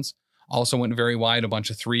some grunts. Also went very wide, a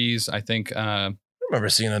bunch of 3s. I think. I remember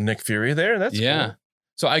seeing a Nick Fury there. That's cool.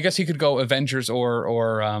 So I guess he could go Avengers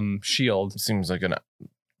or Shield. Seems like an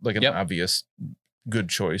obvious good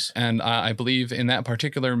choice. And I believe in that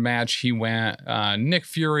particular match, he went Nick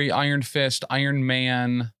Fury, Iron Fist, Iron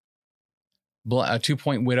Man,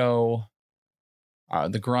 2-Point Widow,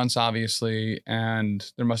 the Grunts, obviously,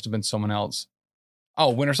 and there must have been someone else.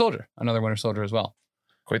 Oh, Winter Soldier, another Winter Soldier as well.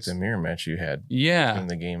 Quite the mirror match you had. Yeah. In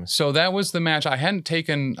the game. So that was the match. I hadn't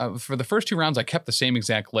taken, for the first 2 rounds, I kept the same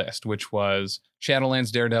exact list, which was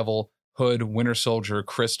Shadowlands, Daredevil, Hood, Winter Soldier,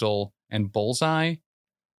 Crystal, and Bullseye.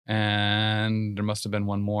 And there must have been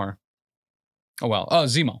one more. Oh, well. Oh,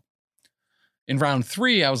 Zemo. In round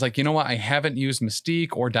 3, I was like, you know what? I haven't used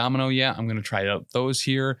Mystique or Domino yet. I'm going to try out those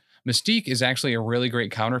here. Mystique is actually a really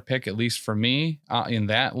great counter pick, at least for me, in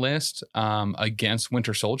that list against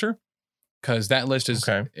Winter Soldier, because that list is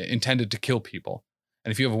intended to kill people.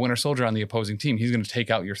 And if you have a Winter Soldier on the opposing team, he's going to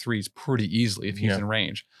take out your 3s pretty easily if he's in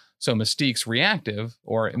range. So Mystique's reactive,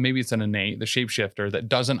 or maybe it's an innate, the shapeshifter, that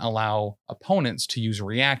doesn't allow opponents to use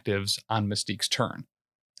reactives on Mystique's turn.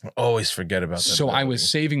 I always forget about that. So I was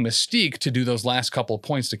saving Mystique to do those last couple of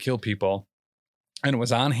points to kill people. And it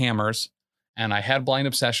was on hammers. And I had Blind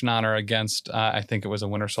Obsession on her against, I think it was a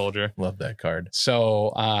Winter Soldier. Love that card.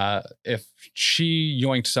 So if she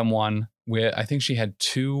yoinked someone with, I think she had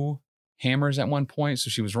 2 hammers at one point. So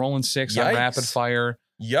she was rolling 6 on rapid fire.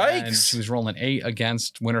 Yikes. And she was rolling 8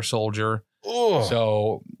 against Winter Soldier. Ugh.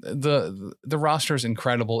 So the roster is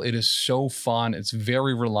incredible. It is so fun. It's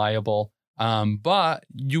very reliable. But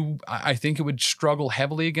I think it would struggle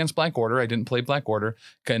heavily against Black Order. I didn't play Black Order,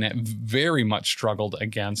 and it very much struggled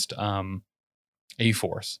against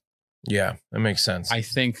A-Force. Yeah, that makes sense. I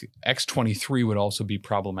think X-23 would also be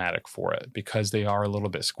problematic for it because they are a little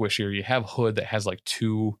bit squishier. You have Hood that has like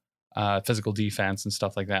 2 physical defense and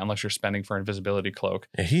stuff like that, unless you're spending for Invisibility Cloak.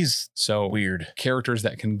 Yeah, he's so weird. Characters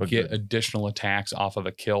that can get additional attacks off of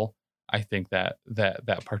a kill, I think that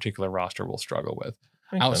particular roster will struggle with.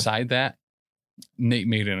 Outside that, Nate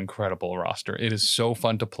made an incredible roster. It is so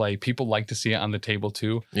fun to play. People like to see it on the table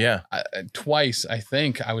too. Yeah. Twice, I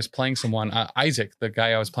think, I was playing someone, Isaac, the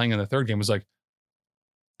guy I was playing in the 3rd game, was like,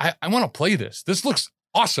 I want to play this. This looks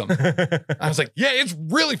awesome. I was like, yeah, it's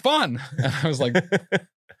really fun. And I was like,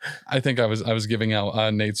 I think I was giving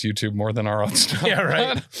out Nate's YouTube more than our own stuff. Yeah,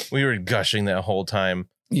 right. We were gushing that whole time.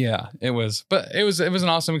 Yeah, it was an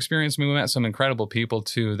awesome experience. We met some incredible people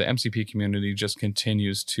too. The MCP community just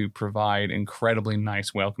continues to provide incredibly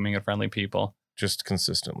nice, welcoming, and friendly people. Just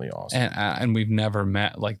consistently awesome. And we've never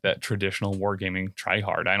met like that traditional wargaming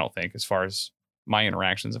tryhard, I don't think, as far as my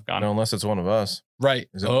interactions have gone. No, unless it's one of us. Right.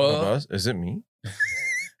 Is it one of us? Is it me?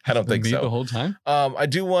 I don't think so. The whole time. I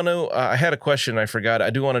do want to. I had a question. I forgot. I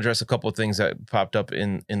do want to address a couple of things that popped up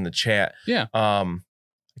in the chat. Yeah.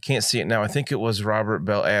 I can't see it now. I think it was Robert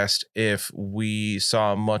Bell asked if we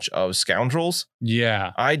saw much of Scoundrels.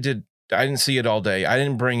 Yeah. I did. I didn't see it all day. I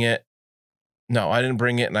didn't bring it. No, I didn't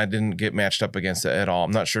bring it, and I didn't get matched up against it at all.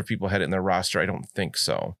 I'm not sure if people had it in their roster. I don't think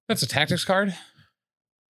so. That's a tactics card?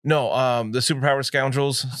 No, the Superpower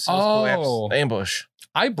Scoundrels. Collapse, ambush.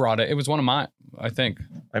 I brought it. It was one of mine, I think.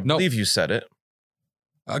 I believe you said it.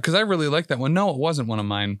 Because I really like that one. No, it wasn't one of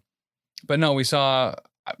mine. But no, we saw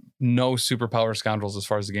no Superpower Scoundrels as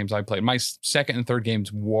far as the games I played. My 2nd and 3rd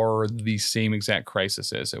games were the same exact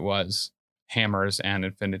crises. It was Hammers and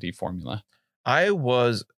Infinity Formula. I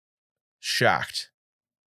was shocked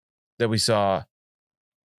that we saw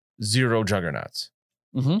 0 Juggernauts.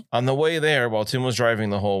 Mm-hmm. On the way there, while Tim was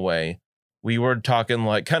driving the whole way, we were talking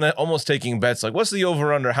like kind of almost taking bets like, what's the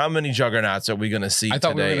over-under? How many Juggernauts are we going to see today? I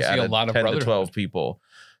thought we were going to see a lot of 10 Brotherhood. to 12 people.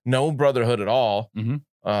 No Brotherhood at all. Mm-hmm.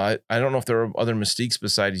 I don't know if there are other Mystiques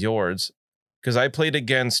besides yours, because I played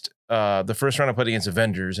against the first round I played against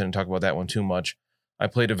Avengers. I didn't talk about that one too much. I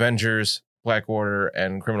played Avengers, Black Order,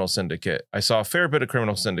 and Criminal Syndicate. I saw a fair bit of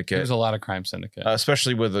Criminal Syndicate. There's a lot of Crime Syndicate.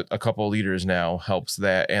 Especially with a couple of leaders now helps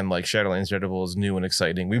that. And like Shadowlands Daredevil is new and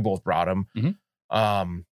exciting. We both brought them.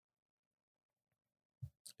 Mm-hmm.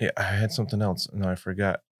 Yeah, I had something else. No, I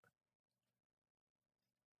forgot.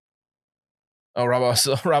 Oh,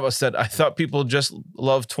 Rabba said, I thought people just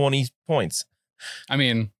love 20 points. I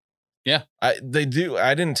mean, yeah. They do.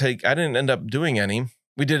 I didn't end up doing any.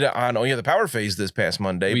 We did it on, the Power Phase this past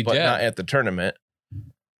Monday, but not at the tournament.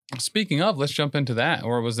 Speaking of, let's jump into that.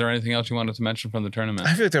 Or was there anything else you wanted to mention from the tournament?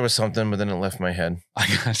 I feel like there was something, but then it left my head. I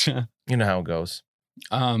gotcha. You know how it goes.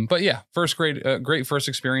 But yeah, great first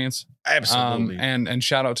experience. Absolutely. And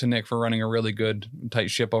shout out to Nick for running a really good tight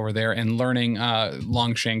ship over there and learning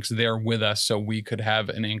Longshanks there with us, so we could have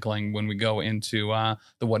an inkling when we go into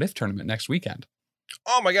the What If tournament next weekend.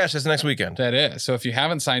 Oh my gosh, that's next weekend. That is. So if you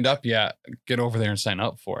haven't signed up yet, get over there and sign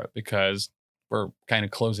up for it, because we're kind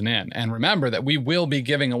of closing in. And remember that we will be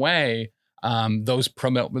giving away those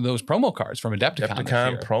promo cards from Adepticon this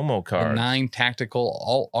year. promo cards. The 9 tactical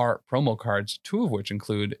alt art promo cards, 2 of which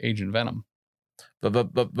include Agent Venom.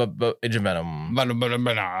 Agent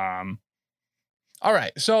Venom. All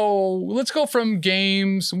right, so let's go from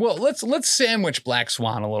games. Well, let's sandwich Black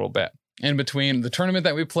Swan a little bit in between the tournament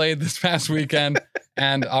that we played this past weekend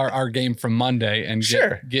and our game from Monday, and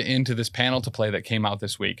get into this panel to play that came out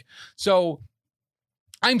this week. So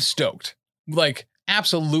I'm stoked, like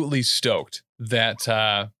absolutely stoked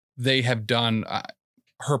that they have done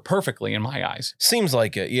her perfectly in my eyes. Seems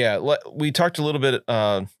like it. Yeah. We talked a little bit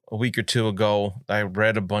a week or two ago. I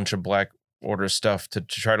read a bunch of Black Order stuff to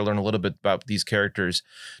try to learn a little bit about these characters.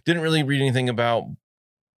 Didn't really read anything about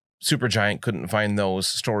Supergiant. Couldn't find those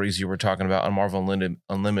stories you were talking about on Marvel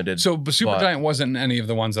Unlimited. So Supergiant wasn't any of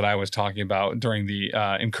the ones that I was talking about during the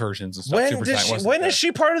incursions and stuff. When is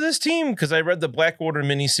she part of this team? Because I read the Black Order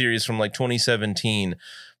miniseries from like 2017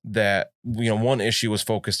 that, one issue was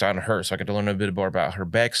focused on her. So I got to learn a bit more about her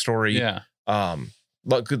backstory. Yeah.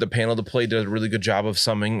 Luckily, the panel to play did a really good job of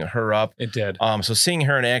summing her up. It did. So seeing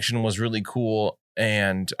her in action was really cool.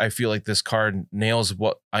 And I feel like this card nails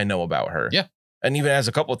what I know about her. Yeah. And even as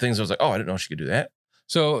a couple of things, I was like, oh, I didn't know she could do that.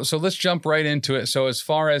 So let's jump right into it. So as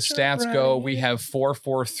far as stats go, we have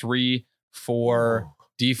 4-4-3 for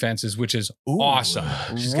defenses, which is awesome.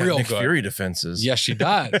 She's real got Nick good. Fury defenses. Yes, she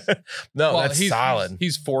does. That's solid.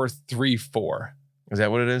 He's 4-3-4. Is that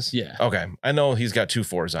what it is? Yeah. Okay. I know he's got 2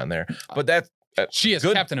 4s on there, but that's she has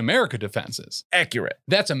good. Captain America defenses. Accurate.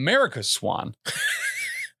 That's America's Swan.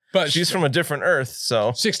 But she's from a different Earth, so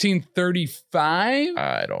 1635.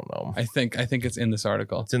 I don't know. I think it's in this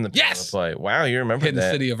article. It's in the play. Wow, you remember Hidden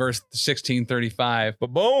that? City of Earth 1635. But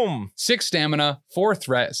boom, 6 stamina, 4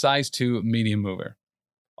 threat, size 2, medium mover.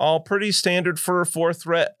 All pretty standard for a 4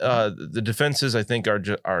 threat. The defenses I think are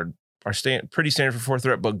pretty standard for 4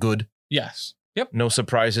 threat, but good. Yes. Yep. No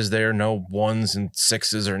surprises there. No 1s and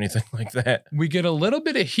 6s or anything like that. We get a little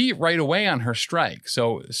bit of heat right away on her strike.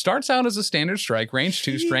 So starts out as a standard strike, range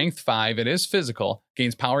 2, strength 5. It is physical,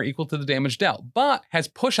 gains power equal to the damage dealt, but has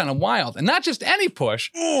push on a wild, and not just any push,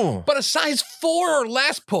 but a size 4 or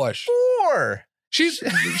less push. 4. She's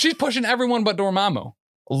pushing everyone but Dormammu.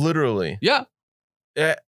 Literally. Yeah.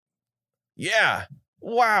 Yeah.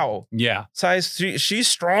 Wow. Yeah. Size 3. She's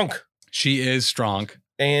strong. She is strong.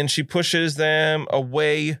 And she pushes them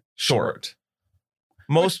away short.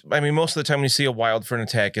 Most of the time when you see a wild for an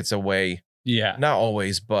attack, it's away. Yeah. Not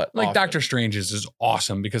always, but like often. Doctor Strange's is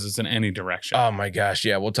awesome because it's in any direction. Oh my gosh.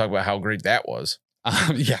 Yeah. We'll talk about how great that was.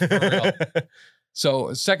 Yeah, for real.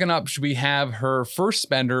 So second up, we have her first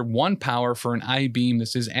spender, 1 power for an I-beam.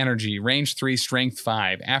 This is energy, range 3, strength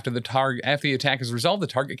 5. After the attack is resolved, the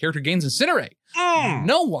target character gains incinerate.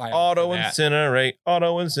 No wild. Auto incinerate.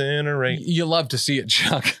 You love to see it,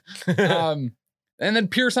 Chuck. And then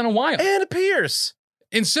Pierce on a wild. And a Pierce.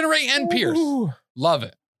 Incinerate and Pierce. Love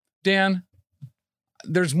it. Dan,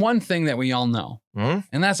 there's one thing that we all know,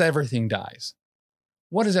 and that's everything dies.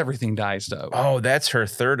 What does everything dies do? Oh, that's her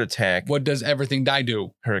third attack. What does everything die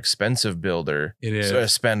do? Her expensive builder. It is. So a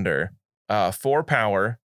spender. 4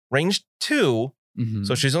 power. Range 2. Mm-hmm.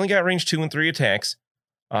 So she's only got range 2 and 3 attacks,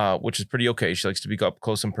 which is pretty okay. She likes to be up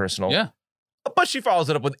close and personal. Yeah. But she follows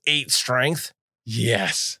it up with 8 strength.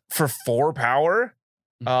 Yes. For 4 power.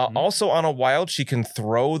 Mm-hmm. Also on a wild, she can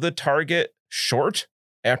throw the target short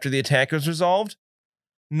after the attack is resolved.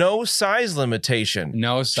 No size limitation.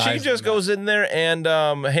 No size. She just goes in there and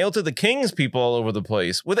hail to the kings people all over the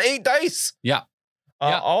place with 8 dice. Yeah.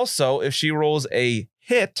 Also, if she rolls a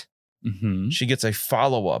hit, she gets a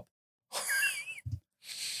follow-up.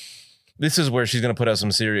 This is where she's going to put out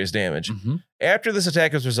some serious damage. After this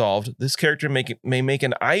attack is resolved, this character may make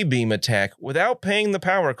an I-beam attack without paying the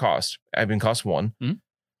power cost. I-beam costs 1.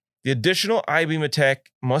 The additional I-beam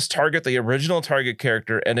attack must target the original target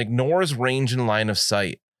character and ignores range and line of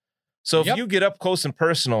sight. So if you get up close and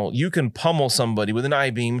personal, you can pummel somebody with an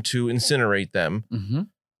I-beam to incinerate them.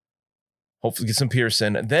 Hopefully get some pierce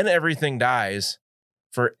in. Then everything dies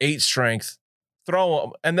for 8 strength. Throw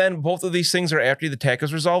them. And then both of these things are after the attack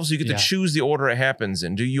is resolved, so you get to choose the order it happens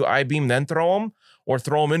in. Do you I-beam then throw them? Or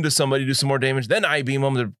throw them into somebody, do some more damage, then I-beam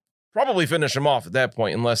them to probably finish him off at that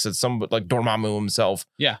point, unless it's somebody like Dormammu himself.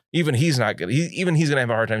 Yeah. Even he's not good. He's going to have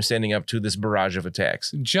a hard time standing up to this barrage of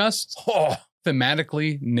attacks. Just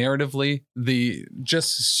thematically, narratively,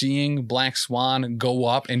 just seeing Black Swan go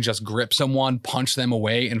up and just grip someone, punch them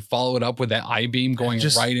away, and follow it up with that I-beam going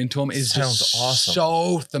right into him is just awesome.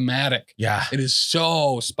 So thematic. Yeah. It is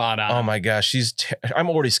so spot on. Oh my gosh. I'm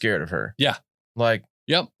already scared of her. Yeah. Like,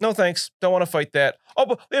 no thanks. Don't want to fight that. Oh,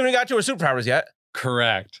 but we haven't got to her superpowers yet.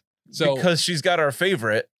 Correct. So because she's got our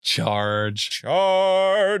favorite charge.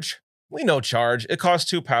 We know charge. It costs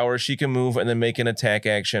 2 power. She can move and then make an attack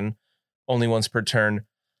action only once per turn.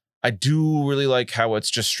 I do really like how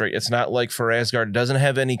it's just straight. It's not like for Asgard. It doesn't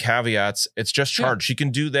have any caveats. It's just charge. She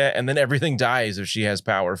can do that, and then everything dies if she has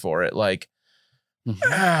power for it. Like,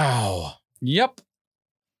 ow. Yep.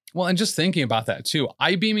 Well, and just thinking about that too,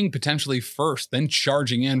 I-beaming potentially first, then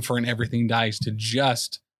charging in for an everything dies to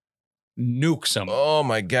just nuke someone. Oh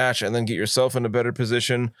my gosh. And then get yourself in a better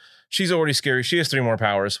position. She's already scary. She has 3 more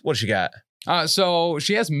powers. What does she got? So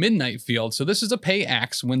she has Midnight Field. So this is a pay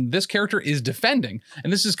axe when this character is defending.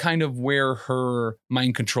 And this is kind of where her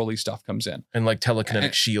mind control-y stuff comes in. And like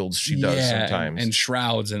telekinetic shields she does sometimes. And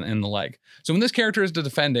shrouds and the like. So when this character is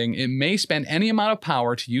defending, it may spend any amount of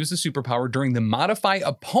power to use the superpower during the modify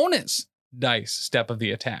opponent's dice step of the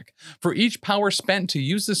attack. For each power spent to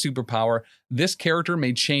use the superpower, this character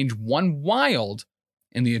may change 1 wild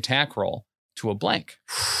in the attack roll to a blank.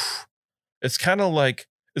 It's kind of like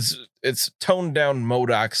it's toned down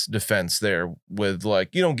MODOK's defense there with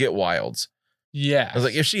like, you don't get wilds. Yeah. I was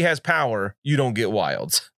like, if she has power, you don't get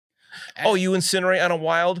wilds. Oh, you incinerate on a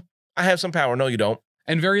wild? I have some power. No, you don't.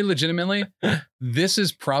 And very legitimately, this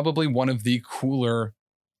is probably one of the cooler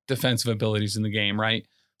defensive abilities in the game, right?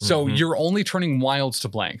 So you're only turning wilds to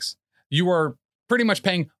blanks. You are pretty much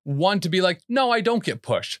paying 1 to be like, no, I don't get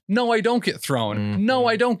pushed. No, I don't get thrown. No,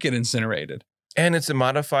 I don't get incinerated. And it's a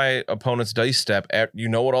modify opponent's dice step. You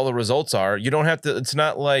know what all the results are. You don't have to, it's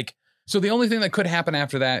not like. So the only thing that could happen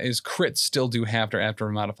after that is crits still do after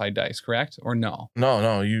a modified dice, correct? Or no?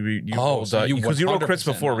 No, you roll so because you roll crits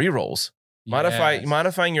before rerolls.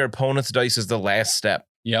 Modifying your opponent's dice is the last step.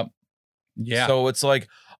 Yep. Yeah. So it's like,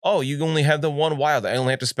 oh, you only have the 1 wild. I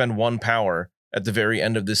only have to spend 1 power at the very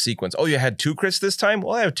end of this sequence. Oh, you had 2 crits this time?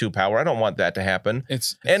 Well, I have 2 power. I don't want that to happen.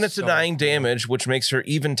 It's so denying damage, which makes her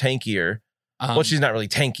even tankier. Well, she's not really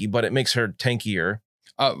tanky, but it makes her tankier.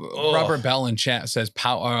 Robert Bell in chat says,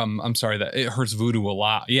 I'm sorry, that it hurts Voodoo a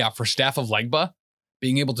lot. Yeah, for Staff of Legba,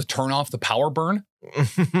 being able to turn off the power burn.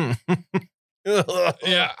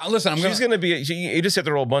 Yeah, listen, she's going to be, you just have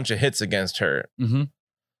to roll a bunch of hits against her.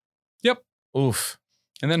 Yep. Oof.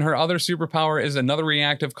 And then her other superpower is another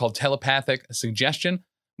reactive called Telepathic Suggestion.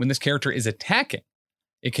 When this character is attacking,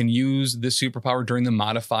 it can use this superpower during the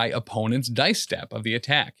modify opponent's dice step of the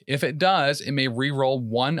attack. If it does, it may reroll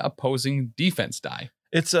 1 opposing defense die.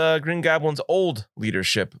 It's Green Goblin's old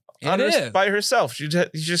leadership. By herself. She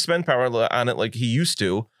just spend power on it like he used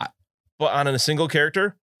to. But on a single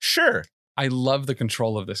character, sure. I love the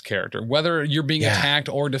control of this character. Whether you're being attacked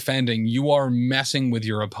or defending, you are messing with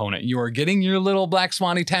your opponent. You are getting your little black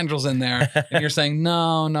swanny tendrils in there, and you're saying,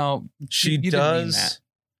 no. She does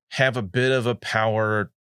have a bit of a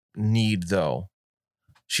power need, though.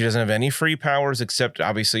 She doesn't have any free powers except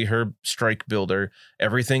obviously her strike builder.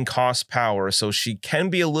 Everything costs power, so she can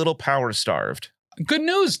be a little power starved. Good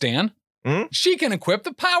news, Dan. She can equip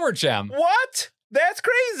the power gem. What? That's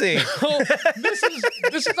crazy.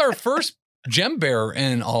 This is our first gem bearer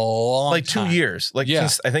in a long like 2 years.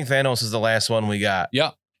 Since I think Thanos is the last one we got.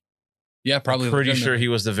 Yeah, probably. I'm pretty sure he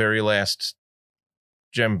was the very last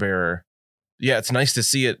gem bearer. Yeah, it's nice to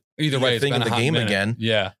see it. Either way, thing in the game again.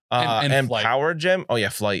 Yeah, and power gem. Oh yeah,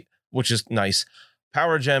 flight, which is nice.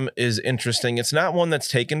 Power gem is interesting. It's not one that's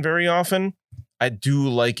taken very often. I do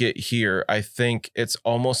like it here. I think it's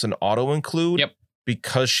almost an auto include. Yep.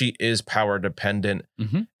 Because she is power dependent,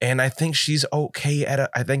 and I think she's okay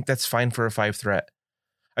I think that's fine for a 5 threat.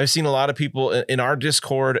 I've seen a lot of people in our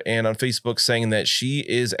Discord and on Facebook saying that she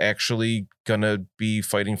is actually gonna be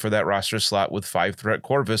fighting for that roster slot with 5 threat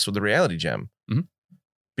Corvus with the reality gem.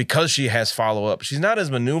 Because she has follow up. She's not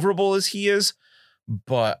as maneuverable as he is,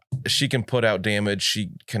 but she can put out damage.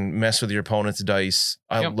 She can mess with your opponent's dice.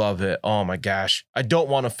 I love it. Oh my gosh. I don't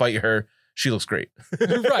want to fight her. She looks great.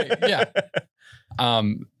 Right. Yeah.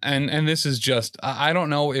 And this is just, I don't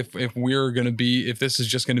know if this is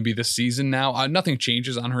just going to be the season now. Nothing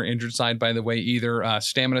changes on her injured side, by the way, either.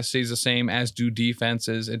 Stamina stays the same, as do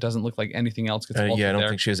defenses. It doesn't look like anything else gets altered. I don't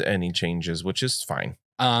think she has any changes, which is fine.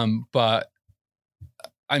 But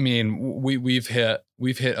I mean, we've hit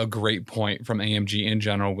a great point from AMG in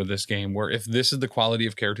general with this game, where if this is the quality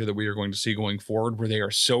of character that we are going to see going forward, where they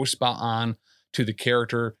are so spot on to the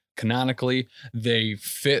character canonically, they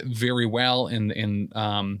fit very well in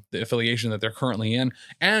the affiliation that they're currently in,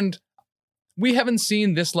 and we haven't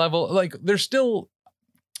seen this level. Like, there's still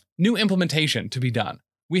new implementation to be done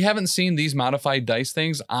we haven't seen these modified dice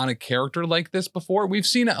things on a character like this before. We've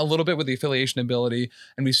seen it a little bit with the affiliation ability,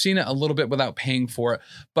 and we've seen it a little bit without paying for it.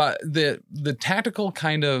 But the tactical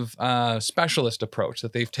kind of specialist approach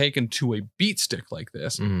that they've taken to a beat stick like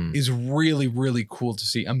this is really, really cool to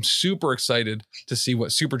see. I'm super excited to see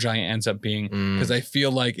what Supergiant ends up being, because I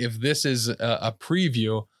feel like if this is a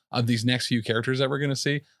preview of these next few characters that we're going to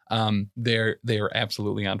see, they are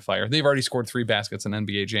absolutely on fire. They've already scored 3 baskets in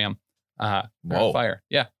NBA Jam. On fire.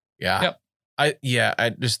 Yeah. Yep.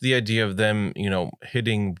 I just the idea of them,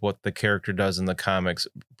 hitting what the character does in the comics,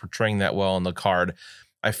 portraying that well on the card.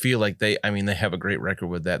 I feel like they have a great record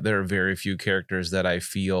with that. There are very few characters that I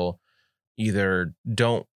feel either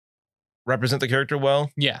don't represent the character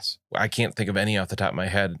well. Yes. I can't think of any off the top of my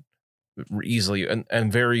head easily,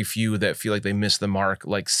 and very few that feel like they miss the mark.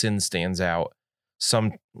 Like Sin stands out.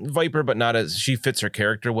 Some Viper, but not as she fits her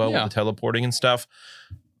character well with the teleporting and stuff.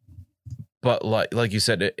 But like you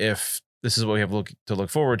said, if this is what we have to look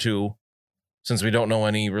forward to, since we don't know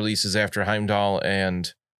any releases after Heimdall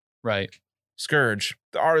and Scourge,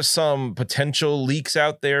 there are some potential leaks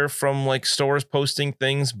out there from like stores posting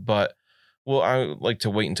things, but I would like to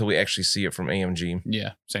wait until we actually see it from AMG.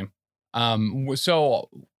 Yeah, same. So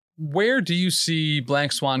where do you see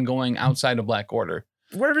Black Swan going outside of Black Order?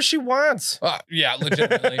 Wherever she wants. Yeah,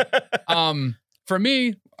 legitimately. For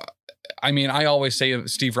me, I always say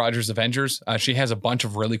Steve Rogers Avengers. She has a bunch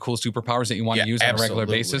of really cool superpowers that you want to use on a regular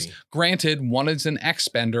basis. Granted, one is an X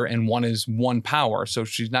spender and one is 1 power. So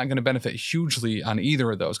she's not going to benefit hugely on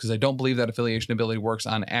either of those, because I don't believe that affiliation ability works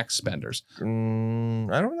on X spenders. I'm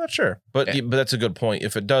not sure. But that's a good point.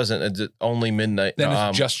 If it doesn't, it's only Midnight. Then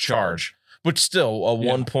it's just charge. But still, a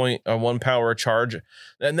 1 power charge.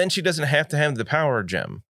 And then she doesn't have to have the power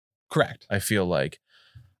gem. Correct. I feel like.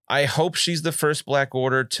 I hope she's the first Black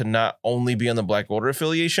Order to not only be on the Black Order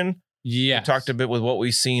affiliation. Yeah. We talked a bit with what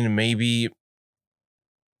we've seen. Maybe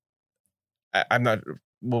I'm not.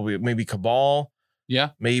 Well, maybe Cabal. Yeah.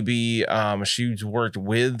 Maybe she's worked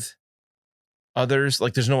with others.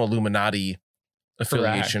 Like there's no Illuminati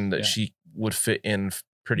affiliation that she would fit in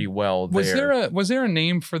pretty well. Was there a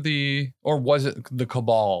name for or was it the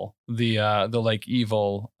Cabal? The like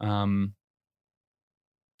evil.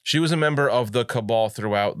 She was a member of the Cabal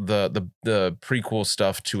throughout the prequel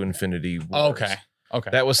stuff to Infinity Wars. Okay.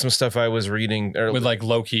 That was some stuff I was reading with like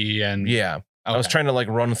Loki and I was trying to like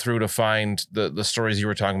run through to find the stories you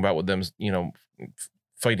were talking about with them,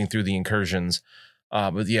 fighting through the incursions.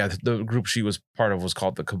 But yeah, the group she was part of was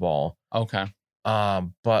called the Cabal. Okay.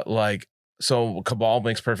 But like, so Cabal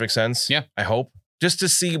makes perfect sense. Yeah. I hope, just to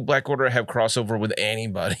see Black Order have crossover with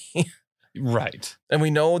anybody. Right. And we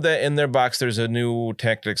know that in their box, there's a new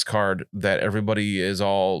tactics card that everybody is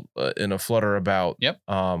all in a flutter about. Yep.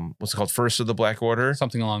 What's it called? First of the Black Order.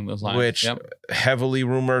 Something along those lines. Which heavily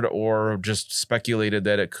rumored or just speculated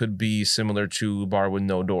that it could be similar to Bar with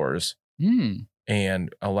No Doors.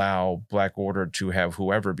 And allow Black Order to have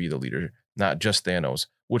whoever be the leader, not just Thanos,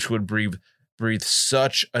 which would breathe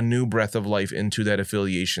such a new breath of life into that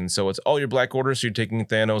affiliation. So it's all your Black Order. So you're taking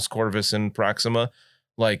Thanos, Corvus, and Proxima.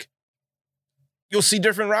 Like, you'll see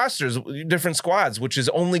different rosters, different squads, which is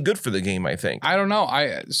only good for the game, I think. I don't know.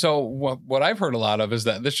 So what I've heard a lot of is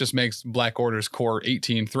that this just makes Black Order's core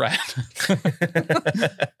 18 threat.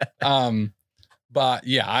 But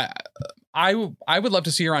yeah, I would love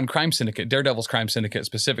to see her on Crime Syndicate, Daredevil's Crime Syndicate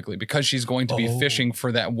specifically, because she's going to be fishing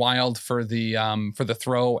for that wild for the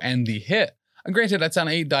throw and the hit. And granted, that's on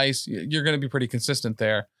 8 dice. You're going to be pretty consistent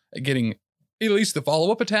there, getting at least the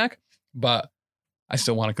follow-up attack, but I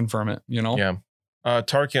still want to confirm it, Yeah.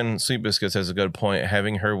 Tarkin Sweet Biscuits has a good point,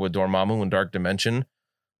 having her with Dormammu in Dark Dimension,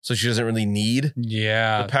 so she doesn't really need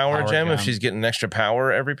the power gem if she's getting extra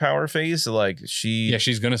power every power phase. Like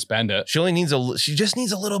she's gonna spend it. She just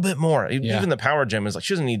needs a little bit more. Even the power gem is like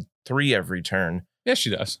she doesn't need 3 every turn. Yes,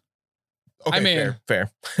 she does. Okay, I mean,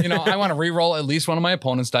 fair. I want to re-roll at least one of my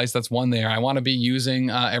opponent's dice. That's one there. I want to be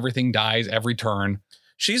using everything dies every turn.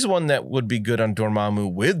 She's one that would be good on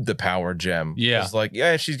Dormammu with the power gem. Yeah. It's like,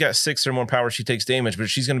 if she's got 6 or more power, she takes damage,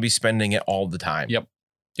 but she's going to be spending it all the time. Yep.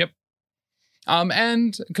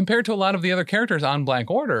 And compared to a lot of the other characters on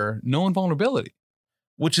Black Order, no invulnerability.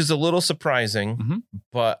 Which is a little surprising,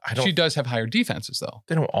 but She does have higher defenses, though.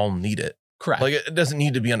 They don't all need it. Correct. Like, it doesn't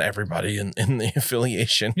need to be on everybody in the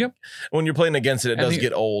affiliation. Yep. When you're playing against it, it does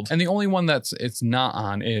get old. And the only one it's not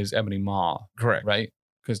on is Ebony Maw. Correct. Right?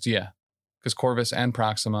 Because Corvus and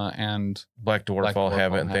Proxima and Black Dwarf all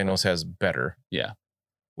have it, and Thanos has better. Yeah.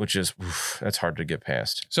 Which is, that's hard to get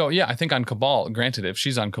past. So, yeah, I think on Cabal, granted, if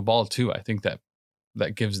she's on Cabal too, I think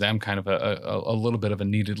that gives them kind of a little bit of a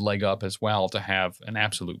needed leg up as well to have an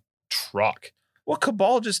absolute truck What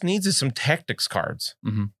Cabal just needs is some tactics cards.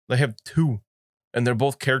 Mm-hmm. They have 2, and they're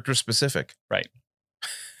both character specific. Right.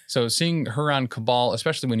 So seeing her on Cabal,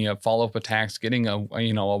 especially when you have follow-up attacks, getting a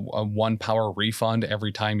 1 power refund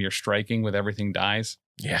every time you're striking with everything dies.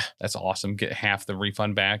 Yeah. That's awesome. Get half the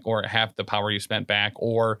refund back, or half the power you spent back,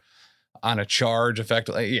 or on a charge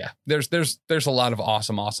effectively. Yeah. There's a lot of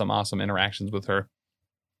awesome interactions with her.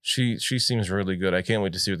 She seems really good. I can't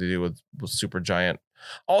wait to see what they do with Supergiant.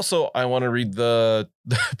 Also, I want to read the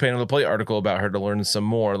Panel to Play article about her to learn some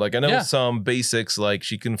more. Like, I know some basics, like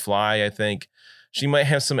she can fly, I think. She might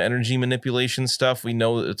have some energy manipulation stuff. We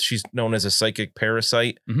know that she's known as a psychic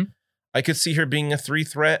parasite. Mm-hmm. I could see her being a 3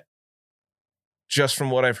 threat just from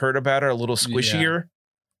what I've heard about her, a little squishier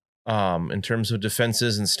in terms of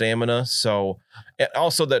defenses and stamina. So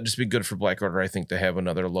also that'd just be good for Black Order, I think, to have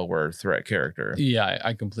another lower threat character. Yeah,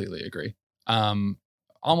 I completely agree.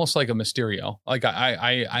 Almost like a Mysterio. Like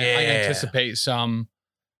I anticipate some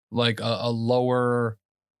like a lower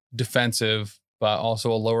defensive, but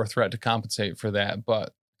also a lower threat to compensate for that,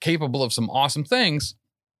 but capable of some awesome things,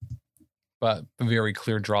 but very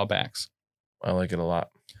clear drawbacks. I like it a lot.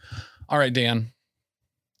 All right, Dan.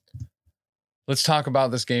 Let's talk about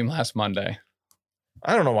this game last Monday.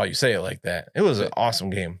 I don't know why you say it like that. It was an awesome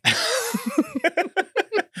game.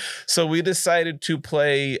 So we decided to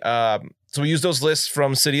play. So we used those lists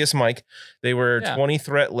from Sidious Mike. They were 20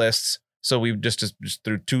 threat lists. So we just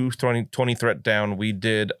threw 20 threat down. We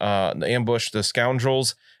did the Ambush, the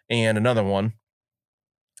Scoundrels, and another one,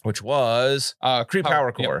 which was Kree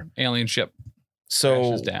Power Core. Yep. Alien ship.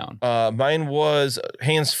 So down. Mine was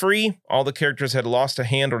hands free. All the characters had lost a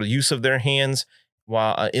hand or the use of their hands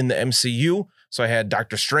while in the MCU. So I had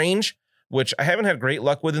Doctor Strange, which I haven't had great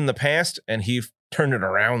luck with in the past, and he turned it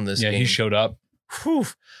around this game. Yeah, he showed up. Whew.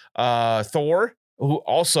 Thor, who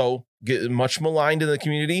also get much maligned in the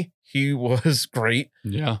community. He was great.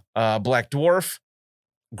 Yeah. Black Dwarf,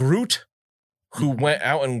 Groot, who went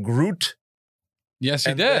out and Groot. Yes,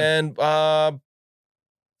 he did. And Bucky,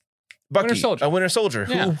 Winter Soldier,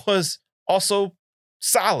 who was also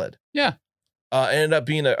solid. Yeah. Ended up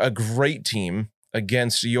being a great team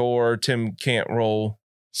against your Tim Can't Roll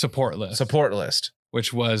support list.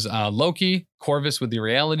 Which was Loki, Corvus with the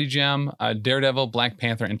Reality Gem, Daredevil, Black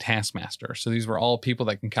Panther, and Taskmaster. So these were all people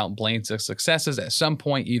that can count Blaine's successes at some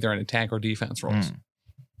point, either in attack or defense roles.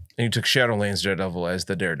 And you took Shadowlands Daredevil as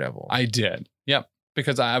the Daredevil. I did. Yep.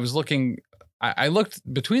 Because I was looking, I looked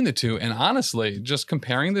between the two, and honestly, just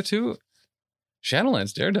comparing the two,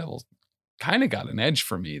 Shadowlands Daredevil kind of got an edge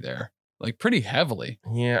for me there, like pretty heavily.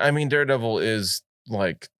 Yeah, I mean, Daredevil is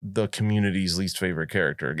like the community's least favorite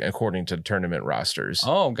character according to tournament rosters.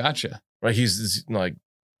 Oh, gotcha. Right, he's like,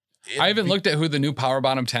 I haven't looked at who the new Power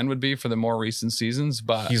Bottom 10 would be for the more recent seasons,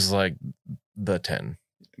 but he's like the 10.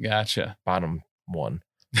 Gotcha. Bottom 1.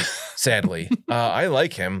 Sadly. I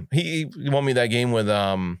like him. He won me that game with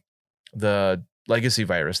the Legacy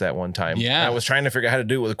Virus that one time. Yeah. I was trying to figure out how to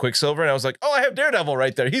do it with a Quicksilver, and I was like, oh, I have Daredevil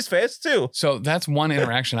right there. He's fast too. So that's one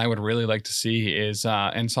interaction I would really like to see is,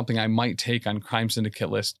 and something I might take on Crime Syndicate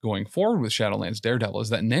list going forward with Shadowlands Daredevil, is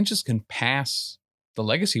that ninjas can pass the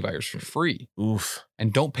Legacy Virus for free. Oof.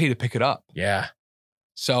 And don't pay to pick it up. Yeah.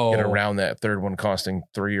 So get around that third one costing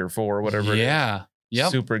 3 or 4 or whatever. Yeah. Yeah.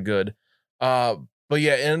 Super good. But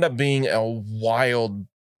yeah, it ended up being a wild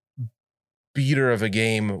beater of a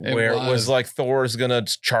game where it was like Thor's gonna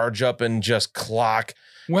charge up and just clock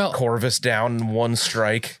Corvus down in one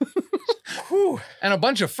strike. And a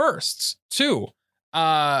bunch of firsts too.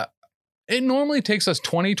 It normally takes us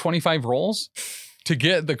 20-25 rolls to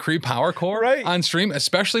get the Kree Power Core on stream,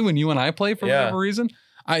 especially when you and I play for whatever reason.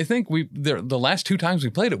 I think the last 2 times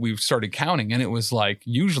we played it, we started counting, and it was like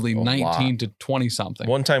usually 19 to 20 something.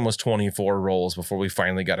 One time was 24 rolls before we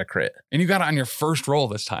finally got a crit. And you got it on your first roll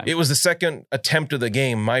this time. It was the second attempt of the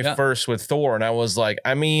game, my first with Thor, and I was like,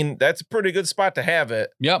 I mean, that's a pretty good spot to have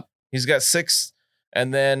it. Yep. He's got 6,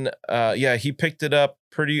 and then he picked it up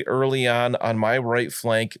pretty early on my right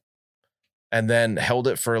flank, and then held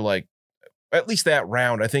it for like at least that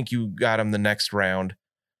round. I think you got him the next round.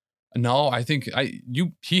 No, I think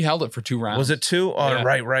he held it for 2 rounds. Was it 2? Oh, yeah.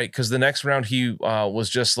 Right. Because the next round he was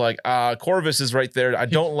just like, Corvus is right there. I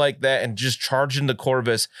don't like that, and just charged into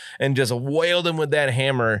Corvus and just wailed him with that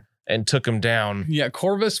hammer and took him down. Yeah,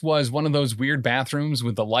 Corvus was one of those weird bathrooms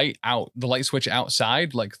with the light switch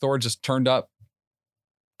outside. Like Thor just turned off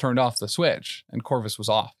the switch, and Corvus was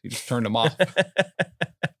off. He just turned him off.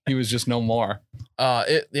 He was just no more.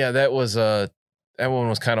 That one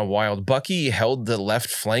was kind of wild. Bucky held the left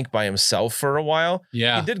flank by himself for a while.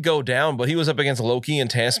 Yeah. He did go down, but he was up against Loki and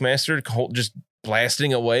Taskmaster, just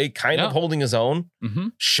blasting away, kind of holding his own,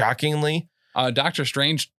 shockingly. Doctor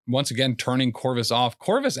Strange, once again, turning Corvus off.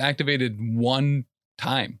 Corvus activated one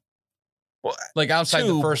time. Well, like outside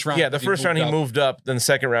the first round. Yeah, the first round he moved up. Then the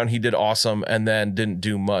second round he did awesome, and then didn't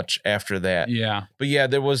do much after that. Yeah. But yeah,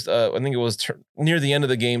 there was, I think it was near the end of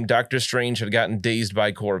the game, Doctor Strange had gotten dazed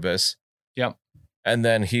by Corvus. Yep. And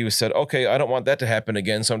then he said, okay, I don't want that to happen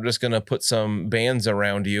again, so I'm just going to put some bands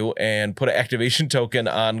around you and put an activation token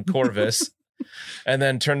on Corvus. And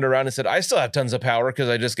then turned around and said, I still have tons of power because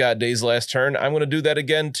I just got dazed last turn. I'm going to do that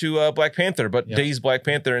again to Black Panther, but dazed Black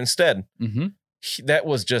Panther instead. Mm-hmm. That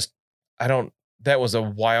was just, that was a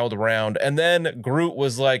wild round. And then Groot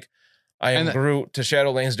was like, I am Groot to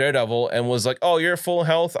Shadowlands Daredevil, and was like, oh, you're full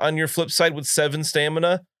health on your flip side with 7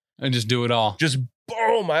 stamina. And just do it all. Just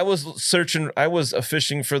boom. I was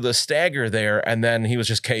fishing for the stagger there, and then he was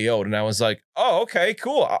just KO'd. And I was like, oh, okay,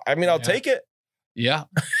 cool. I mean, I'll take it. Yeah.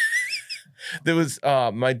 There was,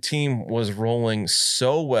 my team was rolling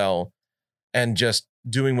so well and just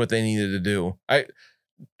doing what they needed to do.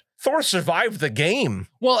 Thor survived the game.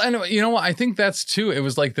 Well, and you know what? I think that's too. It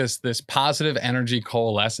was like this positive energy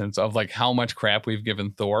coalescence of like how much crap we've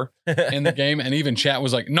given Thor in the game. And even chat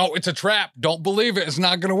was like, no, it's a trap. Don't believe it. It's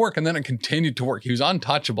not going to work. And then it continued to work. He was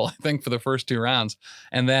untouchable, I think, for the first 2 rounds.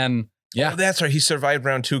 And then, oh, that's right. He survived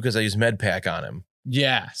round 2 because I used med pack on him.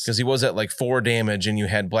 Yes. Because he was at like 4 damage and you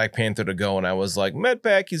had Black Panther to go. And I was like, med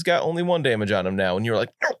pack, he's got only 1 damage on him now. And you were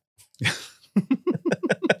like, no.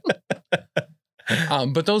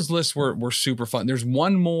 But those lists were super fun. There's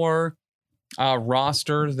one more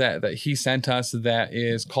roster that he sent us that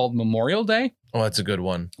is called Memorial Day. Oh, that's a good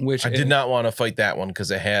one. Which I did not want to fight that one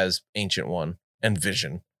because it has Ancient One and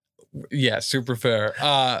Vision. Yeah, super fair.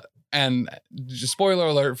 And just spoiler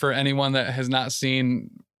alert for anyone that has not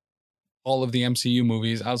seen all of the MCU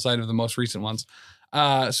movies outside of the most recent ones.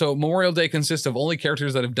 So Memorial Day consists of only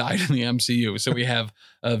characters that have died in the MCU. So we have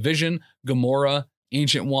Vision, Gamora,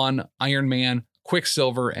 Ancient One, Iron Man,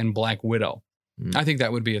 Quicksilver, and Black Widow. I think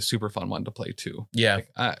that would be a super fun one to play too. Yeah,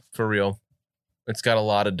 for real. It's got a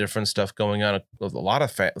lot of different stuff going on. A lot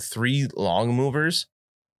of 3 long movers.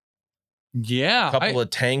 Yeah. A couple of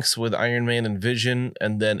tanks with Iron Man and Vision,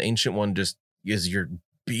 and then Ancient One just is your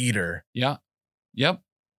beater. Yeah. Yep.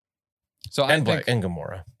 So and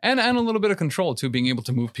Gamora. And a little bit of control too, being able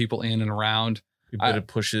to move people in and around. A bit of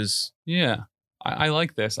pushes. Yeah. I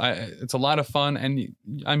like this. It's a lot of fun, and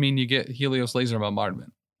I mean, you get Helios laser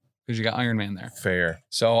bombardment because you got Iron Man there. Fair.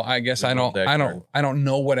 So I guess I don't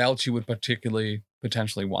know what else you would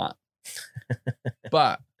potentially want.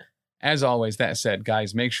 But as always, that said,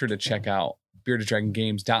 guys, make sure to check out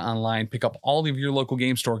beardeddragongames.online. Pick up all of your local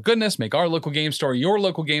game store goodness. Make our local game store your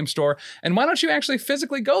local game store. And why don't you actually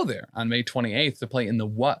physically go there on May 28th to play in the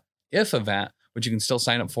What If event, which you can still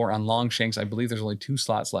sign up for on Longshanks. I believe there's only 2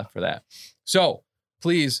 slots left for that. So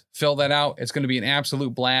please fill that out. It's going to be an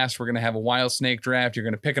absolute blast. We're going to have a wild snake draft. You're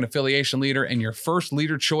going to pick an affiliation leader, and your first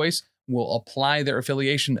leader choice will apply their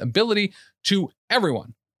affiliation ability to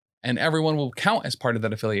everyone. And everyone will count as part of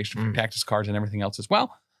that affiliation for tactics cards and everything else as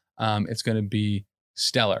well. It's going to be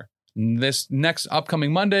stellar. This next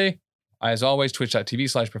upcoming Monday, as always,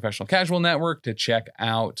 twitch.tv/professional casual network to check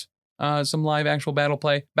out some live actual battle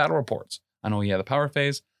reports. I know the power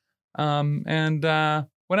phase. And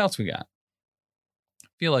what else we got? I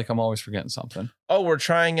feel like I'm always forgetting something. Oh, we're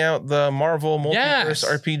trying out the Marvel Multiverse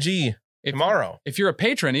RPG tomorrow. If you're a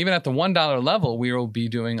patron, even at the $1 level, we will be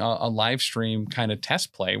doing a live stream kind of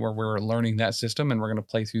test play where we're learning that system, and we're going to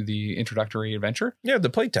play through the introductory adventure. Yeah,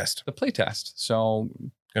 the play test. So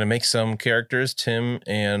going to make some characters. Tim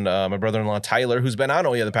and my brother-in-law Tyler, who's been on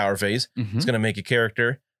the Power Phase, is going to make a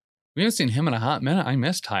character. We haven't seen him in a hot minute. I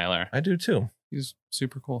miss Tyler. I do too. He's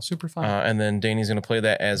super cool, super fun. And then Danny's going to play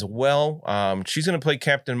that as well. She's going to play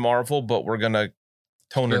Captain Marvel, but we're going to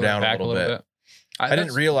tone her down a little bit. I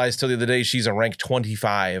didn't realize till the other day she's a rank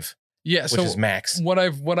 25. Yeah, which is max. What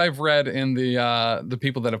I've read in the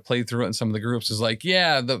people that have played through it in some of the groups is like,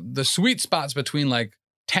 yeah, the sweet spot's between like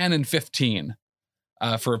 10 and 15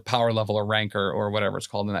 for power level or rank or whatever it's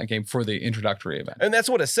called in that game for the introductory event. And that's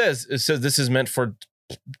what it says. It says this is meant for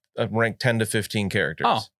rank 10 to 15 characters.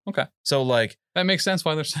 Oh, okay. So like that makes sense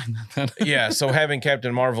why they're saying that then. Yeah, so having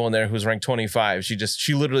Captain Marvel in there who's ranked 25,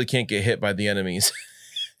 she literally can't get hit by the enemies.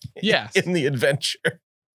 Yes. In the adventure.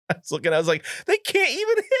 I was like, they can't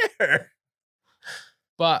even hit her.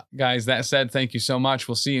 But guys, that said, thank you so much.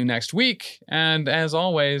 We'll see you next week. And as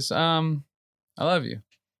always, I love you.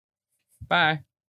 Bye.